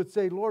 that you would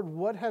say, Lord,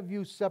 what have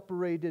you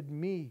separated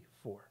me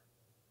for?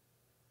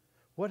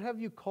 What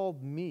have you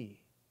called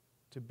me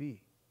to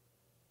be?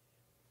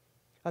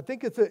 I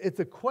think it's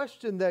a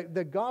question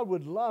that God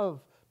would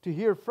love to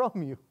hear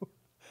from you.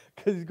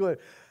 Because He's going,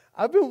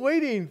 I've been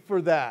waiting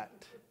for that.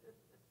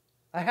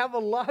 I have a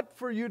lot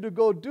for you to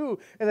go do.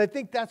 And I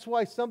think that's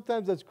why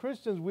sometimes as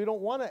Christians we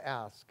don't want to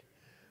ask,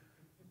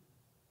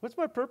 what's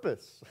my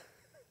purpose?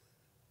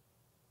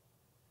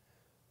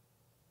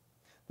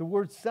 The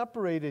word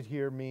separated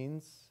here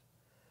means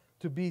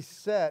to be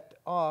set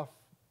off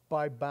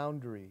by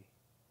boundary,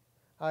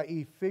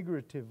 i.e.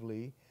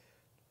 figuratively,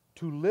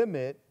 to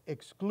limit,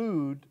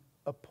 exclude,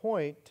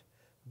 appoint,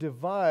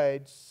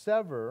 divide,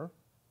 sever,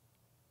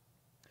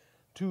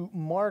 to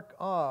mark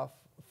off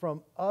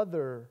from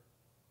others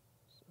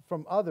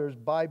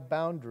by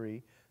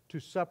boundary, to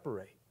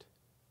separate.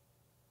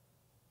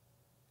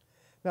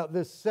 Now,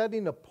 this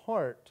setting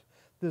apart,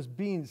 this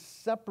being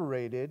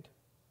separated,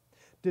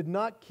 did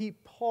not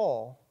keep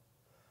Paul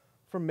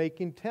from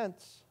making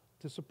tents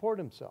to support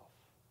himself.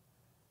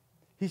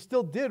 He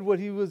still did what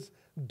he was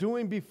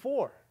doing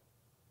before,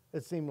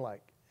 it seemed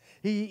like.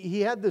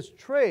 He had this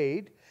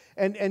trade,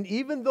 and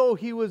even though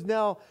he was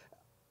now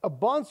a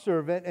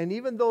bondservant, and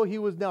even though he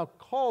was now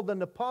called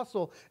an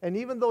apostle, and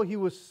even though he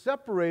was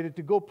separated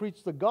to go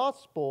preach the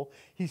gospel,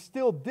 he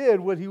still did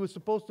what he was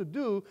supposed to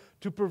do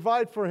to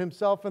provide for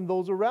himself and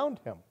those around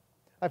him.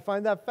 I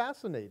find that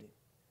fascinating.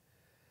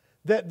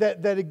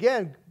 That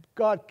again,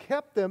 God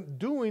kept them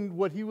doing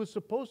what He was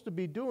supposed to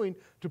be doing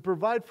to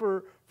provide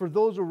for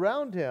those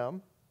around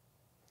him,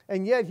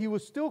 and yet he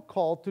was still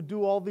called to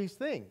do all these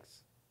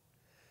things.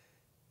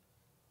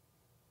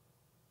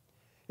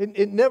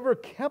 It never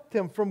kept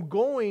him from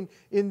going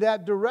in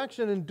that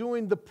direction and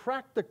doing the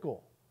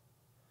practical,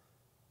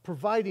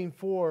 providing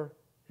for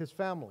his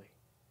family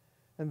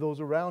and those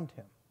around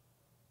him.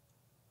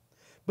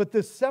 But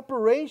the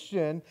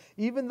separation,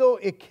 even though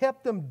it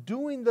kept him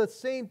doing the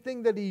same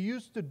thing that he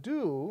used to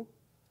do,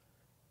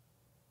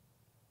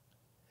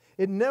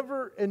 it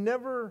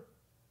never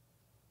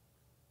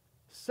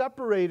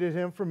separated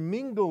him from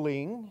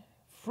mingling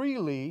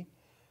freely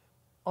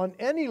on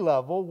any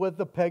level with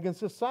the pagan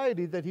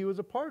society that he was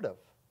a part of.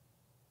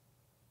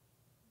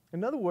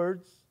 In other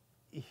words,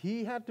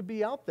 he had to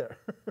be out there.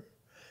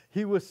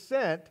 He was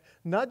sent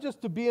not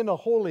just to be in a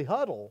holy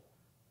huddle,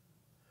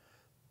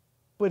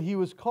 but he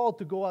was called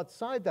to go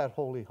outside that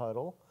holy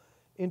huddle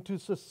into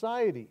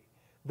society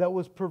that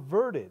was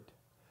perverted,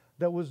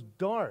 that was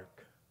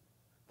dark,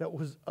 that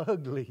was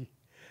ugly.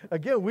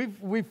 Again,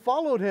 we've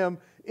followed him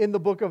in the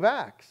book of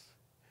Acts.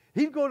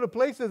 He'd go to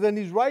places, and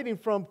he's writing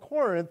from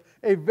Corinth,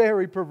 a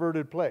very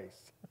perverted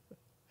place.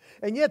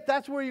 And yet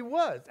that's where he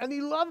was, and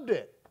he loved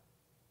it.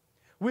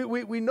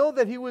 We know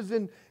that he was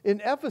in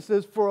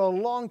Ephesus for a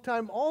long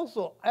time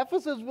also.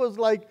 Ephesus was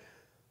like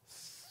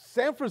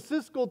San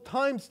Francisco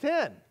times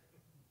 10.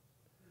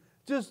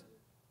 Just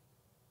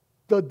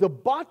the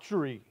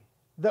debauchery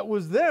that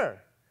was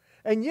there.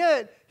 And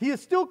yet, he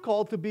is still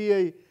called to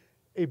be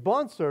a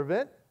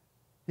bondservant.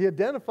 He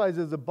identifies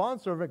as a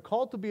bondservant,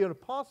 called to be an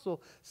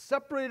apostle,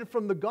 separated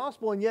from the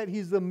gospel, and yet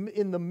he's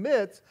in the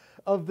midst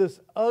of this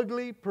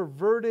ugly,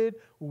 perverted,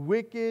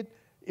 wicked,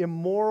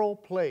 immoral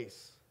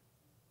place.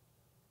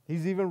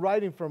 He's even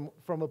writing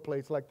from a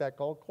place like that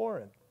called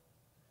Corinth.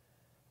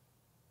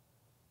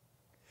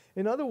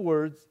 In other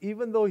words,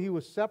 even though he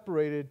was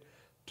separated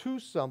to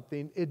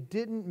something, he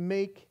didn't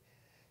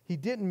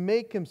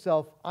make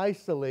himself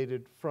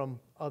isolated from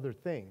other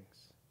things.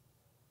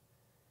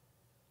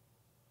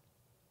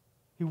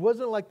 He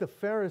wasn't like the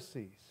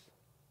Pharisees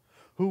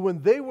who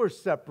when they were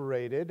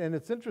separated, and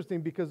it's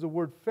interesting because the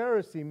word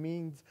Pharisee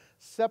means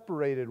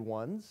separated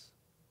ones,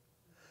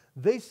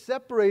 they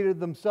separated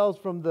themselves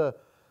from the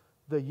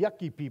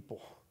yucky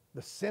people,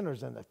 the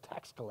sinners and the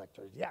tax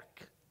collectors.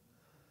 Yuck.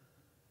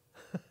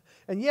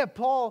 And yet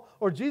Paul,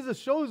 or Jesus,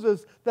 shows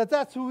us that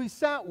that's who he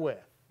sat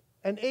with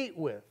and ate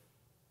with.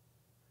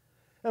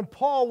 And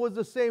Paul was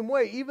the same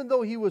way, even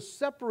though he was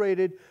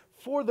separated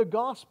for the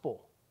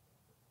gospel.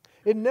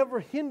 It never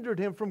hindered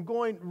him from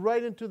going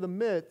right into the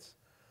midst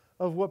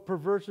of what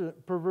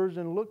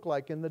perversion looked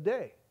like in the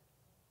day.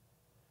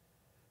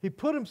 He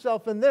put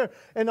himself in there.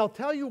 And I'll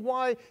tell you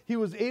why he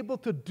was able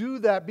to do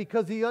that,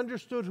 because he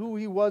understood who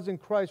he was in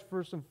Christ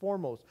first and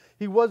foremost.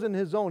 He wasn't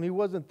his own. He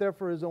wasn't there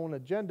for his own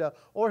agenda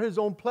or his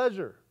own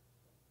pleasure.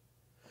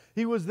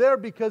 He was there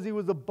because he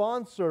was a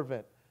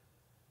bondservant.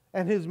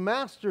 And his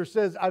master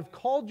says, I've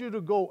called you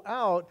to go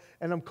out,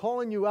 and I'm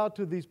calling you out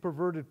to these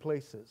perverted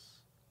places.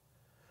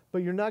 But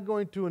you're not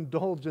going to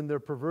indulge in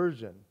their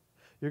perversion.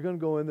 You're going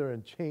to go in there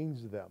and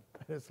change them.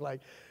 It's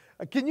like,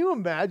 can you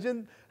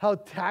imagine how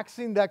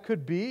taxing that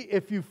could be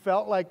if you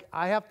felt like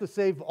I have to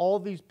save all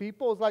these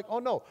people? It's like, oh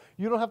no,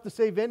 you don't have to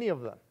save any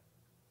of them.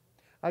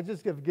 I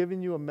just have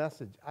given you a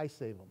message. I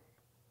save them.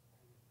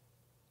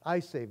 I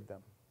save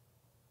them.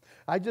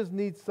 I just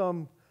need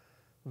some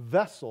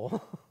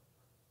vessel,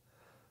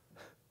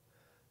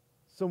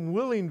 some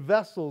willing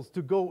vessels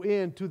to go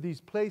into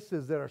these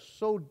places that are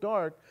so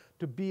dark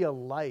to be a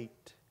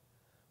light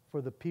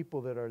for the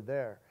people that are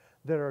there,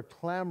 that are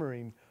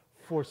clamoring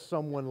for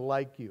someone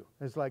like you.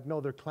 It's like,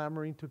 no, they're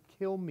clamoring to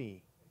kill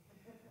me.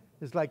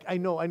 It's like, I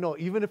know.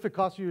 Even if it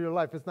costs you your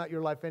life, it's not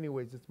your life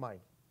anyways, it's mine.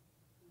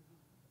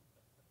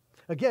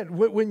 Again,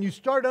 when you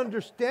start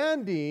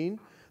understanding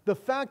the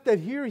fact that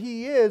here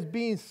he is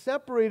being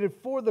separated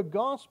for the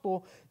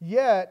gospel,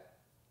 yet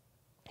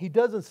he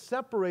doesn't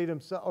separate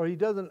himself, or he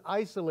doesn't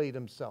isolate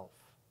himself.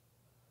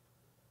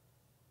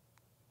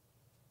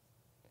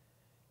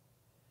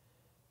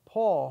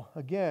 Paul,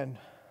 again,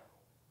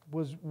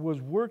 was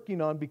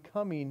working on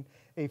becoming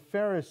a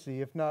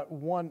Pharisee, if not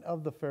one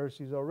of the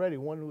Pharisees already,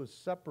 one who was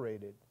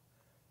separated.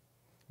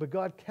 But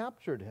God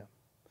captured him.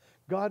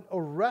 God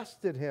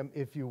arrested him,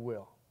 if you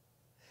will.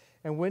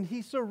 And when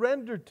he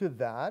surrendered to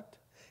that,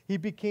 he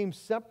became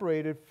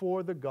separated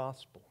for the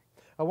gospel.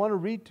 I want to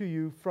read to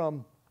you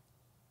from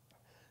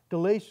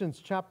Galatians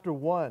chapter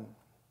 1,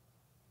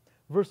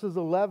 verses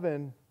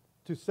 11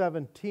 to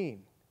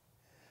 17.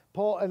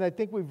 Paul, and I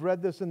think we've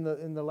read this in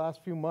the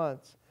last few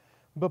months,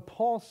 but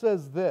Paul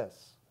says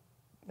this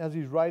as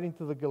he's writing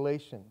to the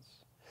Galatians.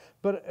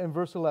 But in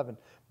verse 11,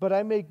 but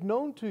I make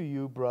known to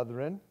you,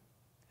 brethren,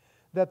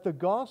 that the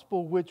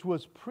gospel which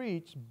was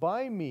preached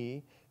by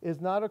me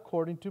is not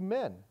according to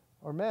men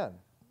or man.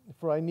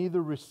 For I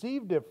neither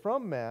received it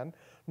from man,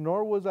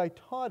 nor was I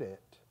taught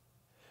it,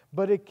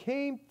 but it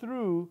came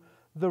through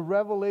the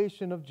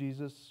revelation of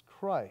Jesus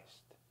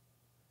Christ.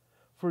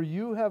 For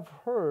you have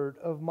heard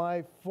of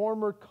my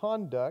former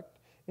conduct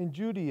in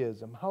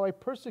Judaism, how I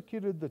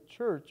persecuted the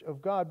church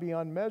of God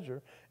beyond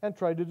measure and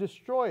tried to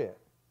destroy it.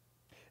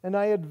 And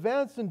I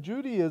advanced in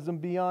Judaism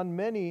beyond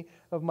many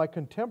of my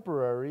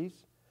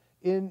contemporaries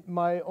in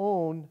my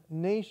own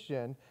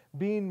nation,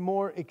 being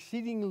more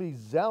exceedingly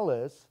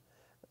zealous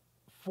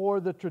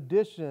for the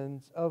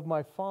traditions of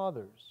my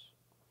fathers.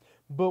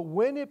 But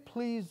when it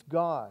pleased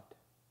God,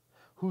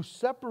 who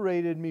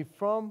separated me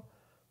from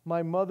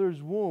my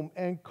mother's womb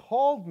and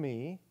called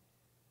me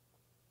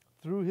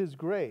through his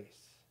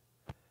grace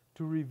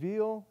to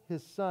reveal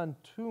his Son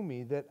to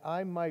me that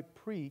I might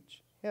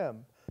preach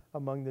him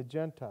among the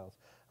Gentiles,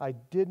 I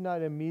did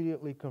not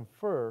immediately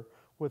confer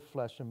with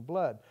flesh and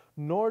blood,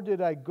 nor did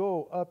I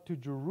go up to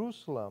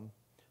Jerusalem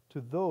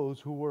to those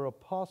who were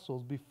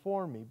apostles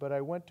before me, but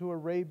I went to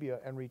Arabia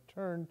and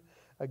returned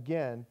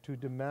again to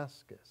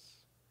Damascus.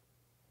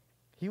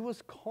 He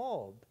was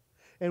called.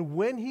 And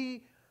when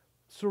he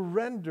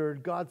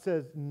surrendered, God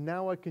says,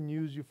 now I can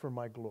use you for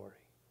my glory.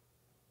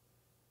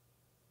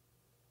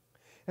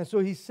 And so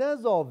he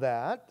says all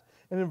that.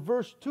 And in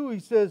verse 2 he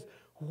says,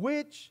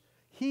 which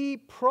he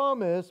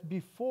promised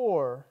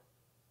before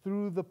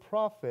through the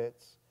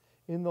prophets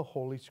in the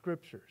Holy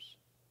Scriptures.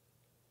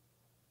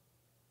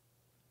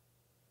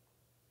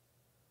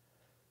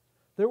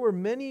 There were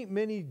many,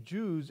 many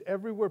Jews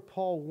everywhere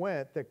Paul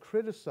went that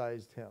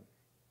criticized him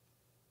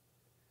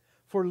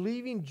for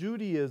leaving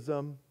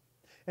Judaism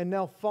and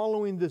now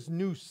following this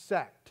new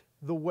sect,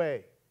 the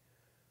Way.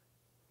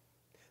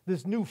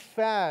 This new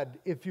fad,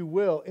 if you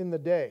will, in the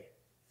day.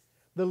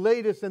 The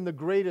latest and the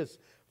greatest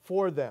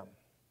for them,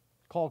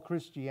 called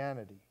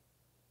Christianity.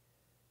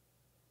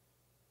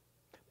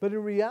 But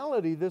in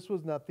reality, this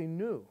was nothing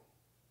new.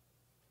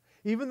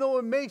 Even though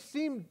it may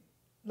seem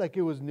like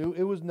it was new,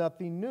 it was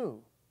nothing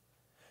new.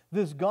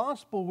 This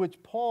gospel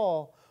which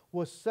Paul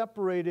was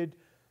separated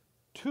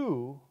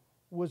to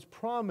was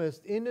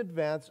promised in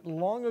advance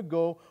long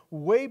ago,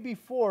 way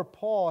before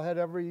Paul had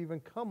ever even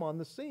come on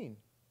the scene.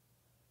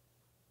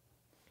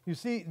 You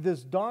see,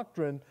 this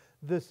doctrine,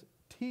 this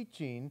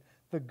teaching,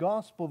 the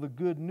gospel, the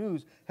good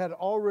news, had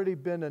already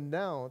been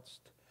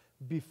announced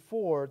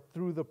before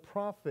through the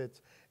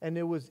prophets, and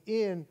it was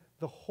in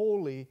the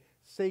holy,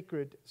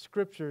 sacred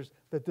scriptures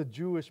that the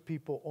Jewish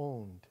people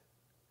owned.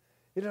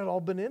 It had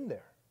all been in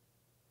there.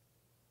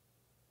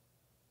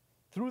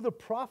 Through the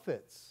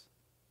prophets.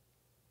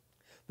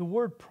 The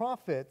word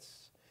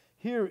prophets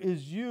here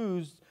is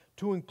used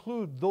to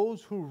include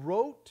those who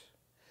wrote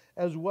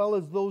as well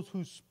as those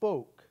who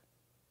spoke.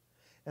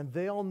 And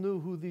they all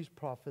knew who these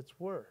prophets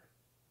were.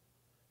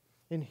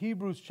 In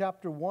Hebrews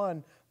chapter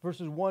 1,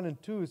 verses 1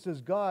 and 2, it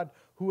says, God,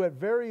 who at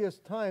various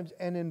times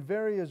and in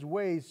various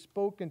ways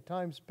spoke in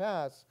times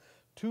past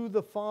to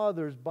the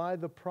fathers by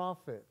the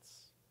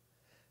prophets,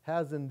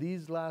 has in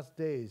these last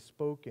days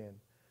spoken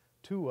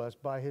to us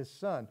by his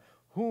Son,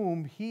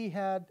 whom he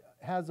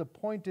has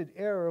appointed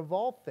heir of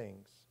all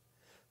things,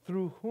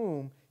 through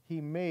whom he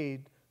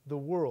made the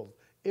world.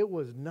 It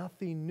was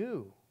nothing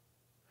new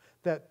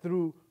that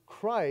through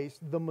Christ,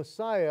 the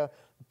Messiah,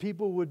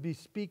 people would be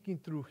speaking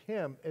through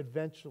him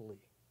eventually.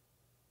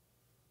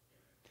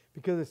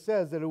 Because it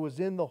says that it was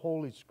in the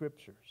Holy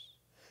Scriptures.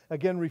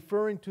 Again,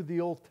 referring to the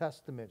Old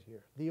Testament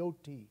here, the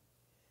OT.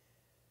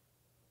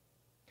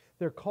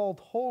 They're called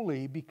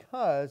holy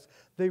because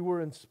they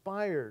were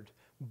inspired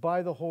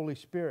by the Holy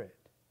Spirit.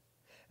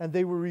 And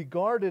they were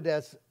regarded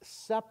as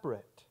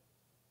separate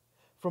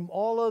from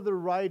all other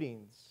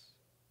writings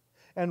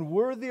and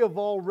worthy of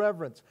all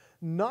reverence,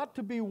 not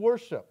to be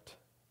worshipped.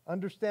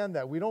 Understand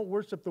that. We don't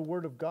worship the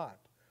Word of God.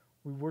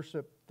 We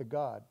worship the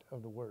God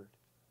of the Word.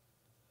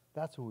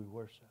 That's who we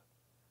worship.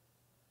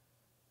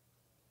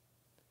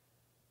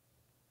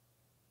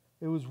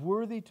 It was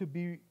worthy to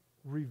be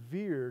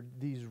revered,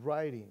 these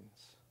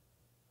writings,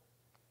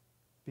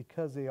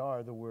 because they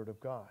are the Word of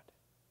God.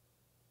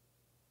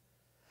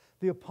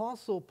 The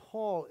Apostle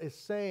Paul is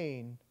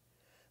saying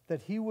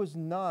that he was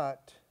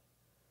not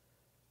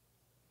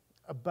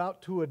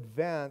about to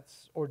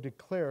advance or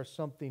declare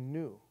something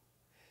new.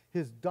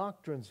 His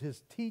doctrines,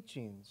 his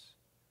teachings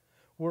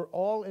were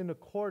all in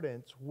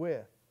accordance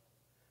with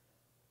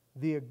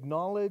the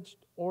acknowledged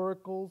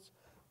oracles,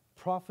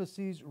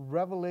 prophecies,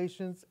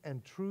 revelations,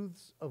 and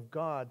truths of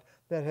God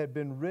that had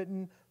been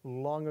written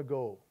long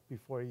ago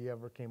before he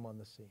ever came on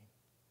the scene.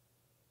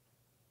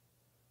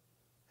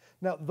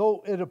 Now,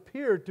 though it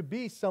appeared to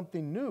be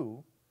something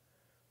new,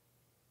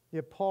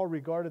 yet Paul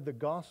regarded the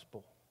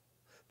gospel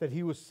that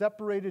he was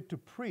separated to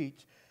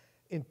preach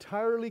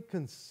entirely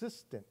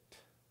consistent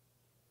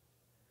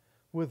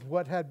with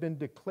what had been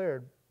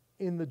declared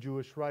in the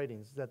Jewish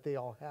writings that they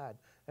all had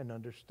and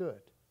understood.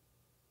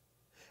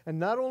 And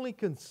not only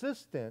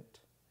consistent,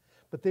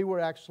 but they were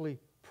actually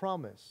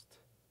promised.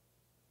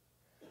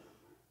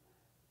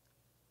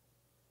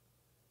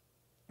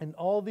 And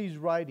all these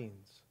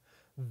writings,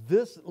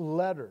 this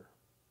letter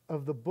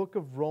of the book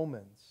of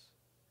Romans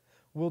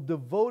will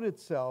devote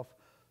itself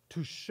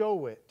to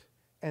show it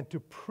and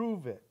to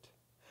prove it,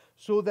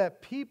 so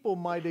that people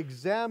might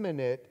examine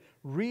it,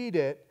 read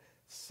it,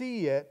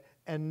 see it,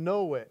 and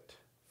know it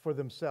for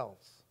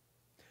themselves.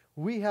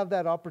 We have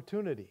that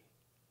opportunity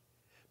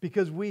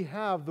because we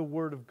have the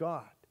Word of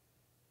God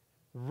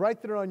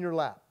right there on your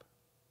lap.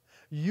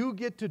 You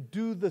get to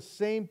do the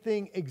same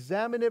thing.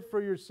 Examine it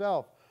for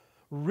yourself.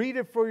 Read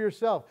it for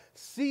yourself.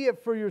 See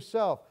it for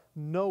yourself.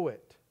 Know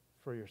it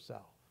for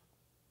yourself.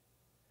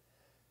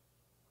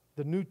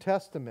 The New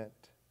Testament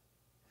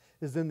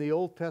is in the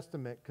Old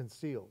Testament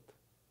concealed.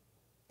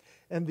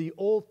 And the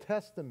Old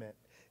Testament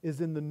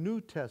is in the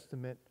New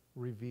Testament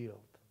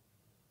revealed.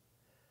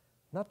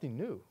 Nothing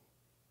new.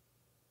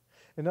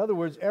 In other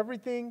words,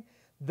 everything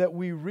that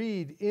we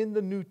read in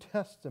the New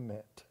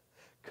Testament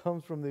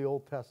comes from the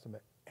Old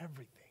Testament.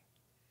 Everything.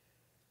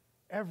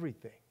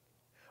 Everything.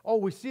 Oh,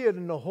 we see it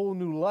in a whole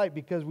new light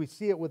because we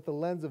see it with the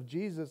lens of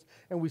Jesus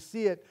and we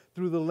see it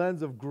through the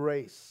lens of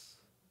grace.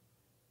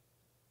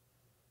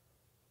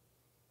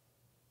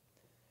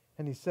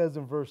 And he says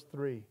in verse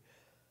 3,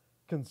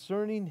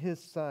 concerning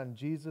his Son,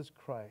 Jesus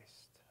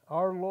Christ,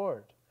 our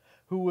Lord,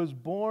 who was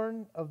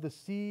born of the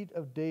seed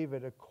of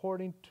David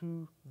according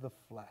to the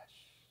flesh.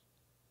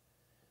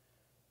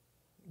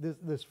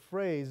 This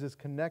phrase is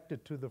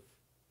connected to the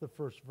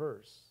first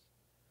verse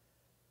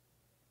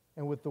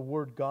and with the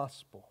word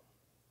gospel.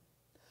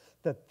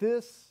 That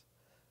this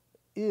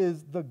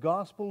is the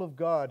gospel of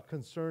God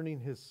concerning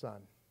his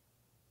Son.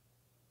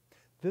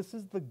 This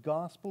is the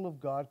gospel of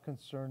God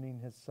concerning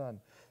his Son.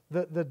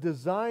 The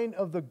design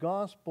of the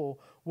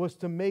gospel was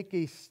to make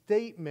a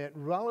statement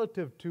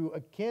relative to,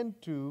 akin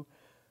to,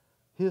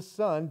 his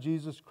Son,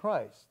 Jesus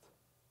Christ.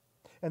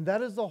 And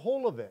that is the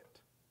whole of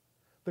it.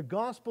 The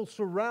gospel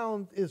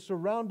is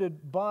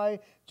surrounded by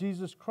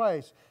Jesus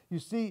Christ. You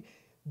see,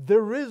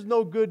 there is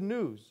no good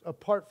news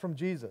apart from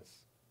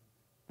Jesus.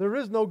 There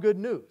is no good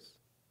news.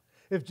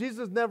 If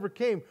Jesus never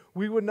came,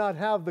 we would not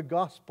have the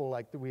gospel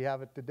like we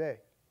have it today.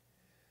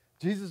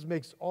 Jesus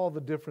makes all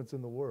the difference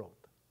in the world.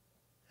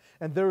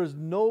 And there is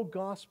no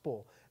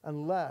gospel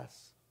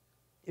unless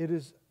it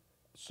is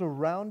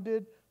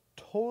surrounded,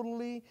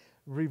 totally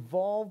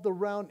revolved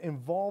around,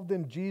 involved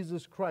in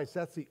Jesus Christ.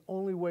 That's the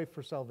only way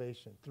for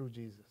salvation, through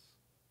Jesus.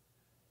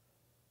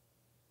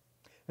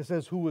 It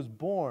says, who was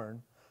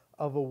born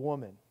of a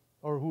woman,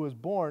 or who was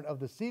born of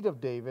the seed of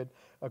David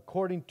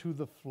according to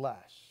the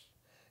flesh.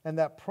 And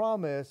that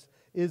promise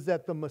is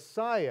that the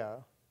Messiah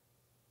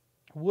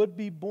would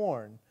be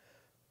born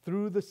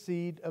through the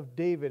seed of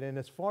David. And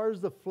as far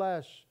as the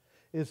flesh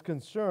is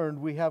concerned,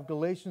 we have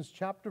Galatians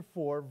chapter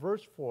 4,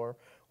 verse 4,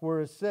 where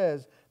it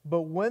says,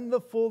 but when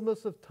the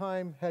fullness of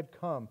time had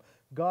come,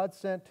 God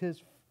sent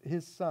his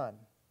Son,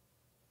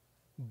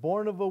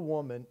 born of a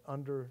woman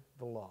under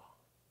the law.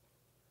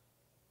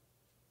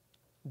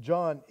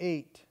 John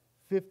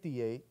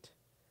 8:58,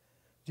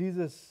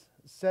 Jesus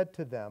said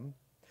to them,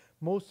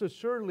 most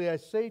assuredly I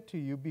say to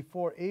you,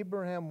 before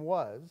Abraham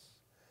was,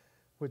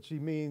 which he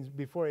means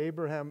before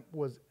Abraham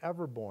was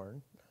ever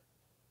born,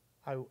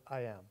 I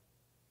am.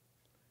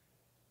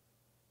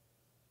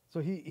 So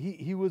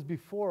he was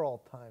before all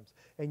times,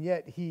 and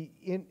yet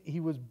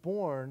he was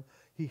born,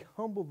 he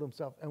humbled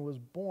himself and was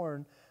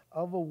born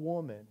of a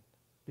woman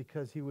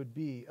because he would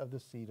be of the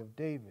seed of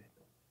David.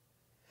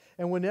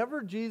 And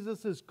whenever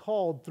Jesus is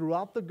called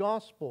throughout the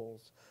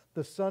Gospels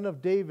the Son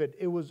of David,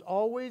 it was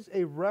always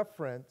a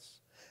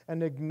reference,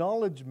 an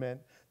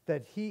acknowledgement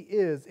that he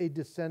is a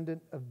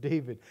descendant of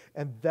David.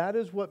 And that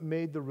is what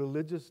made the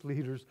religious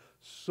leaders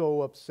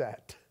so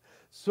upset.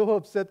 So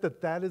upset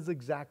that that is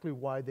exactly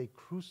why they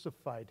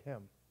crucified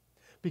him.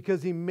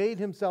 Because he made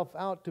himself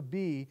out to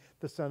be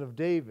the Son of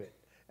David.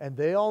 And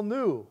they all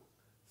knew,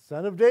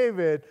 Son of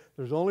David,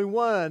 there's only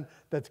one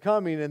that's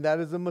coming, and that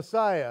is the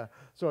Messiah.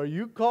 So are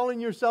you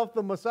calling yourself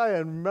the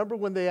Messiah? And remember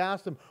when they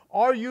asked him,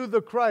 are you the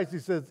Christ? He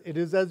says, it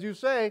is as you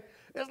say.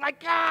 It's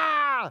like,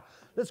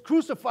 let's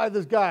crucify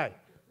this guy.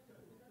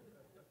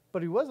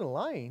 But he wasn't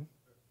lying,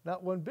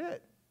 not one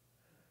bit.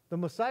 The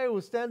Messiah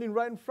was standing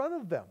right in front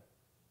of them.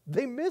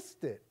 They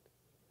missed it.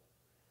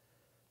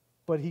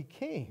 But he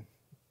came.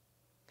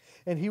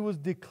 And he was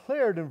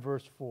declared in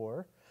verse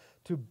 4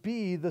 to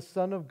be the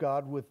Son of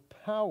God with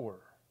power,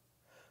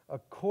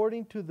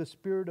 according to the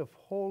Spirit of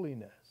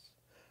holiness,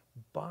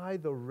 by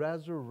the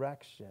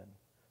resurrection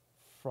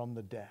from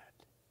the dead.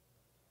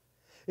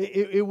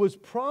 It was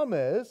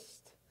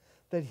promised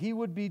that he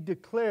would be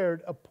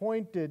declared,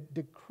 appointed,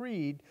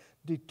 decreed,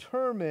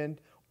 determined,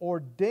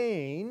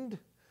 ordained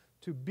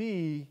to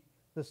be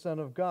the Son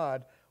of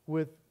God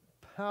with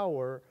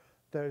power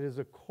that is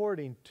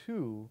according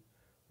to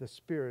the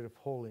Spirit of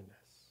holiness.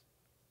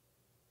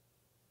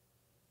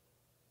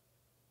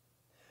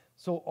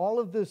 So all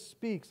of this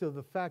speaks of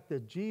the fact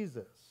that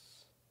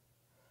Jesus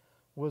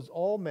was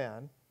all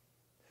man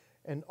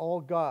and all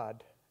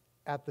God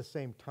at the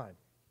same time.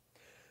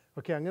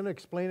 Okay, I'm going to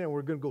explain it, and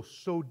we're going to go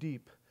so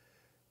deep,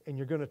 and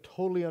you're going to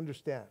totally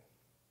understand.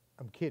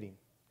 I'm kidding.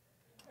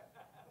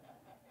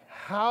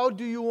 How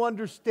do you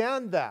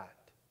understand that?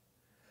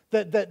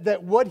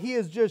 That what he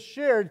has just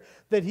shared,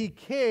 that he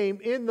came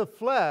in the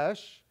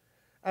flesh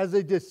as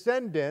a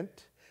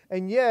descendant,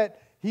 and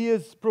yet he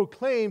is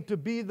proclaimed to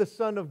be the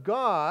Son of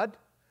God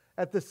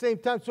at the same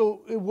time.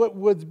 So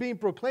what's being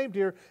proclaimed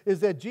here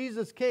is that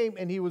Jesus came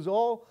and he was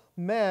all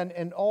man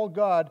and all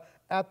God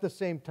at the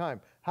same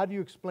time. How do you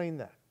explain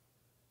that?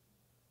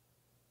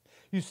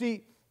 You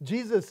see,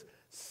 Jesus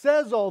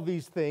says all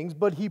these things,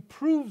 but he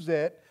proves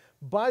it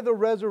by the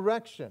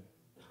resurrection.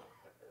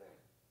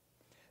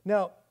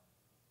 Now,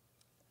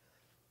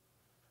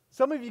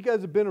 some of you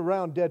guys have been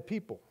around dead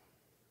people.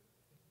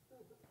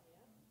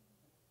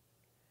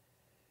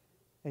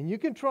 And you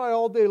can try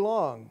all day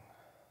long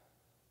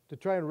to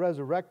try and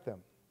resurrect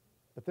them.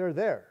 But they're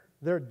there.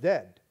 They're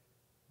dead.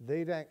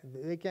 They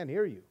can't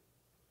hear you.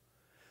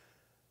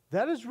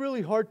 That is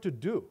really hard to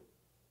do,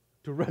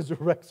 to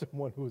resurrect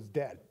someone who is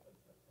dead.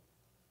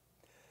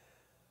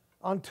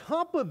 On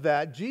top of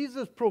that,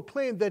 Jesus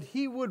proclaimed that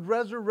he would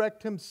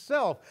resurrect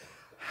himself.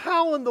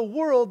 How in the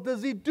world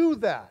does he do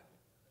that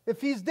if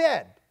he's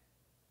dead?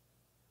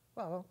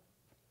 Well,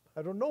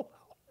 I don't know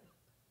how.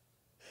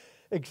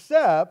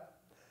 Except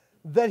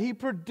that he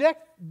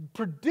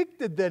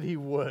predicted that he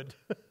would.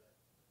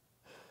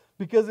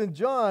 Because in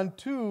John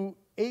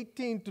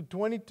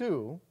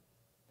 2:18-22,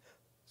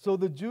 so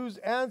the Jews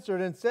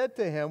answered and said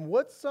to him,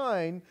 what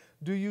sign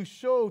do you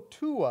show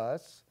to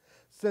us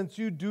since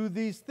you do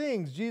these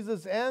things?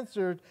 Jesus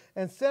answered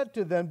and said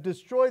to them,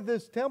 destroy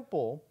this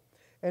temple,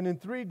 and in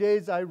 3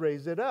 days I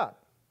raise it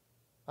up.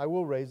 I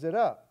will raise it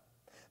up.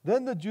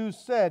 Then the Jews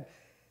said,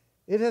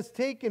 it has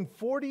taken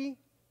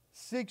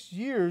 46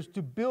 years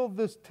to build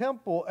this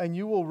temple, and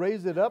you will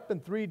raise it up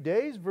in 3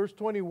 days? Verse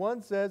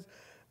 21 says,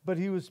 but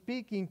he was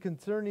speaking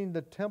concerning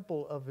the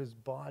temple of his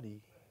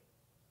body.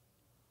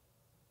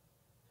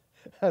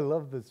 I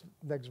love this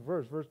next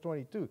verse, verse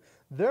 22.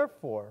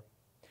 Therefore,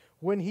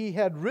 when he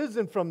had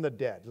risen from the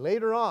dead,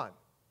 later on,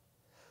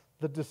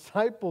 the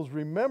disciples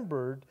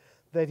remembered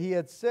that he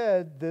had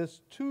said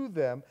this to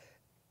them,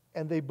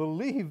 and they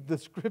believed the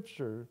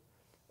scripture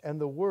and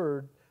the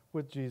word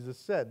which Jesus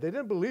said. They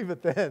didn't believe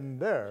it then and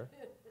there.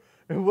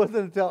 It wasn't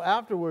until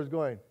afterwards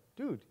going,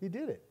 dude, he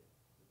did it.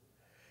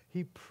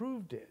 He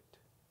proved it.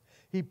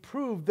 He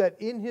proved that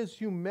in his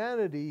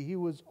humanity, he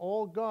was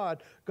all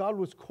God. God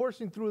was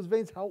coursing through his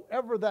veins,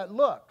 however that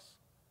looks.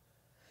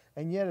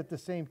 and yet at the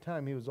same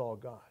time, he was all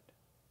God.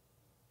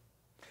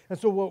 And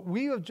so what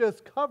we have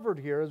just covered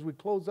here as we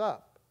close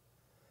up,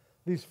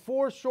 these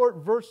 4 short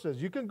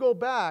verses, you can go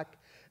back,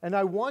 and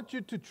I want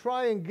you to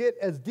try and get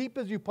as deep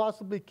as you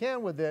possibly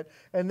can with it,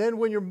 and then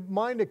when your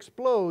mind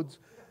explodes,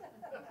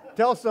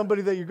 tell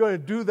somebody that you're going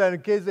to do that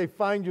in case they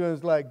find you and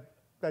it's like,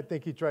 I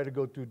think he tried to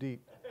go too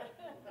deep.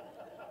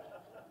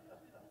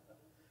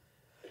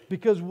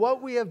 Because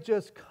what we have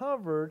just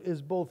covered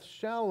is both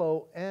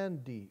shallow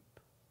and deep.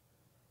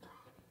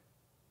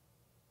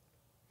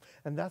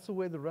 And that's the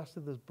way the rest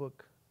of this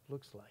book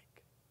looks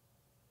like.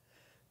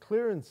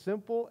 Clear and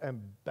simple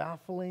and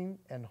baffling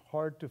and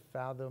hard to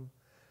fathom,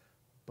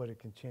 but it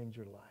can change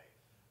your life.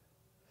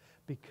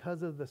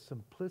 Because of the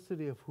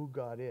simplicity of who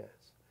God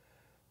is.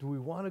 Do we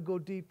want to go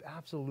deep?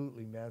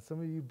 Absolutely, man. Some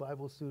of you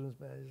Bible students,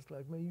 man, it's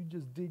like, man, you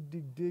just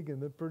dig,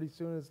 and then pretty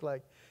soon it's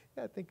like,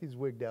 yeah, I think he's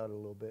wigged out a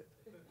little bit.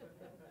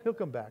 He'll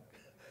come back.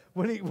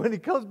 When he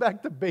comes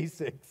back to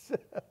basics.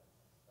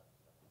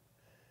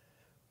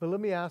 But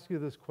let me ask you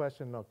this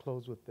question, and I'll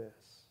close with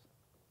this.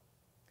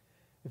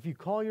 If you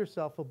call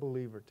yourself a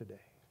believer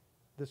today,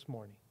 this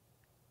morning,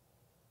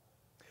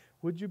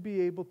 would you be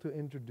able to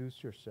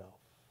introduce yourself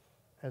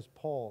as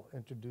Paul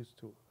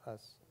introduced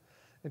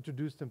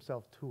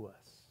himself to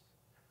us?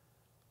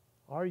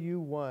 Are you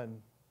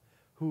one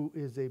who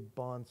is a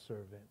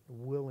bondservant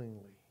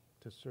willingly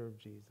to serve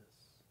Jesus?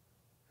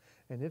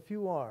 And if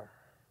you are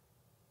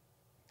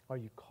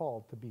you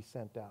called to be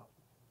sent out?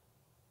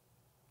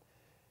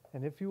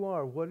 And if you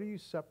are, what are you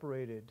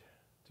separated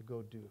to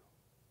go do?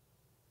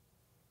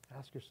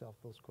 Ask yourself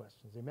those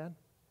questions. Amen?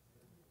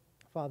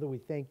 Father, we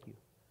thank you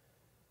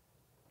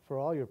for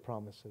all your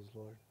promises,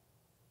 Lord.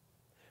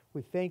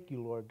 We thank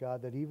you, Lord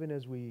God, that even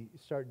as we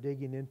start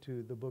digging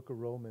into the book of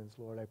Romans,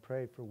 Lord, I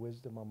pray for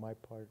wisdom on my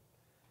part.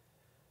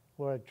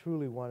 Lord, I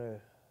truly want to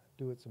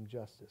do it some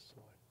justice,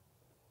 Lord.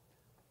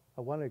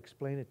 I want to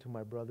explain it to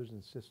my brothers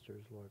and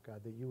sisters, Lord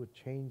God, that you would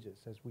change us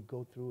as we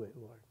go through it,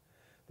 Lord.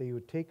 That you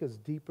would take us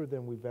deeper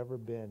than we've ever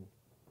been,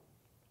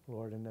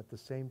 Lord, and at the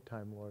same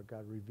time, Lord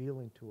God,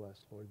 revealing to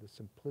us, Lord, the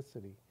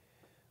simplicity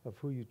of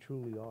who you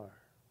truly are.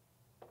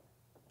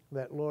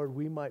 That, Lord,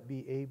 we might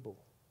be able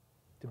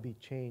to be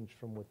changed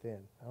from within.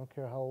 I don't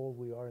care how old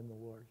we are in the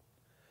Lord,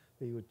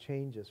 that you would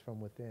change us from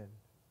within.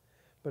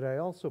 But I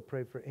also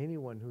pray for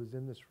anyone who's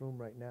in this room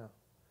right now,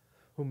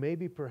 who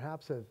maybe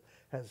perhaps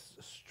has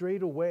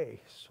strayed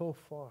away so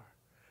far,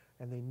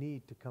 and they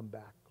need to come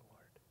back,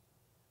 Lord.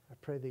 I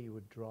pray that you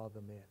would draw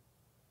them in.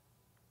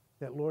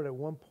 That, Lord, at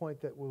one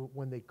point that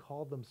when they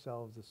called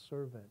themselves a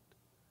servant,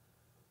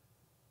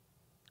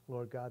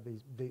 Lord God,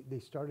 they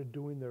started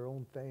doing their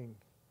own thing.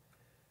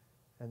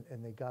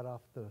 And they got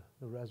off the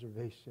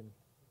reservation.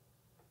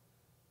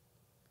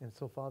 And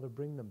so, Father,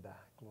 bring them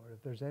back, Lord.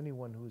 If there's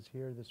anyone who's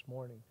here this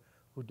morning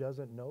who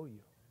doesn't know you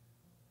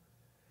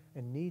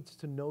and needs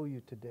to know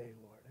you today,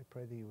 Lord, I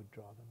pray that you would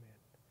draw them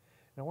in.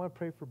 And I want to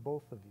pray for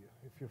both of you.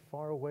 If you're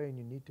far away and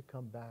you need to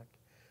come back,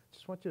 I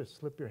just want you to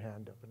slip your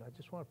hand up, and I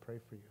just want to pray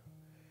for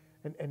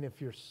you. And if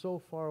you're so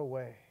far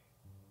away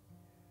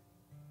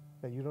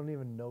that you don't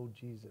even know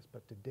Jesus,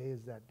 but today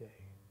is that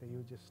day, that you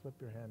would just slip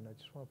your hand, and I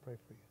just want to pray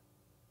for you.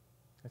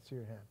 I see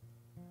your hand.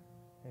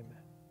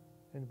 Amen.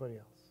 Anybody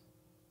else?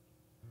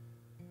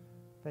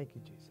 Thank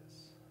you,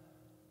 Jesus.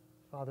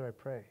 Father, I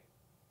pray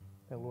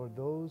that, Lord,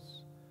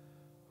 those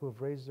who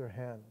have raised their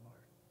hand,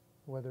 Lord,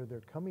 whether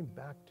they're coming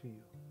back to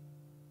you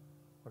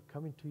or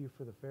coming to you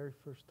for the very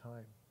first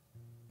time,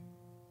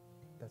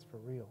 that's for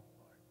real,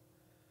 Lord.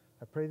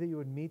 I pray that you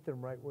would meet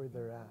them right where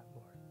they're at,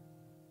 Lord,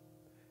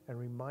 and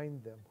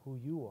remind them who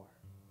you are.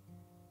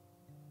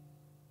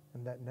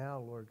 And that now,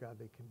 Lord God,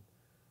 they can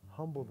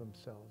humble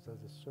themselves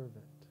as a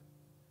servant,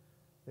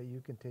 that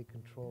you can take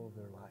control of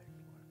their life,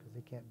 Lord, because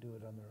they can't do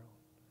it on their own.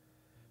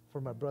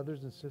 For my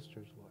brothers and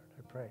sisters, Lord,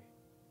 I pray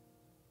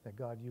that,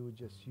 God, you would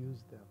just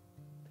use them.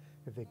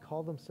 If they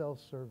call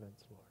themselves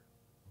servants,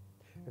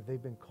 Lord, if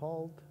they've been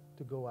called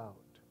to go out,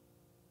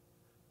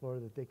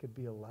 Lord, that they could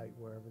be a light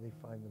wherever they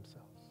find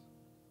themselves.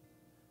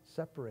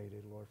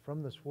 Separated, Lord,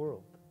 from this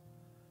world,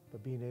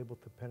 but being able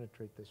to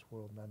penetrate this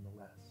world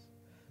nonetheless.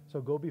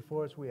 So go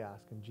before us, we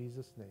ask, in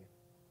Jesus' name.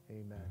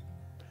 Amen.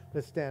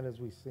 Let's stand as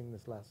we sing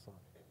this last song.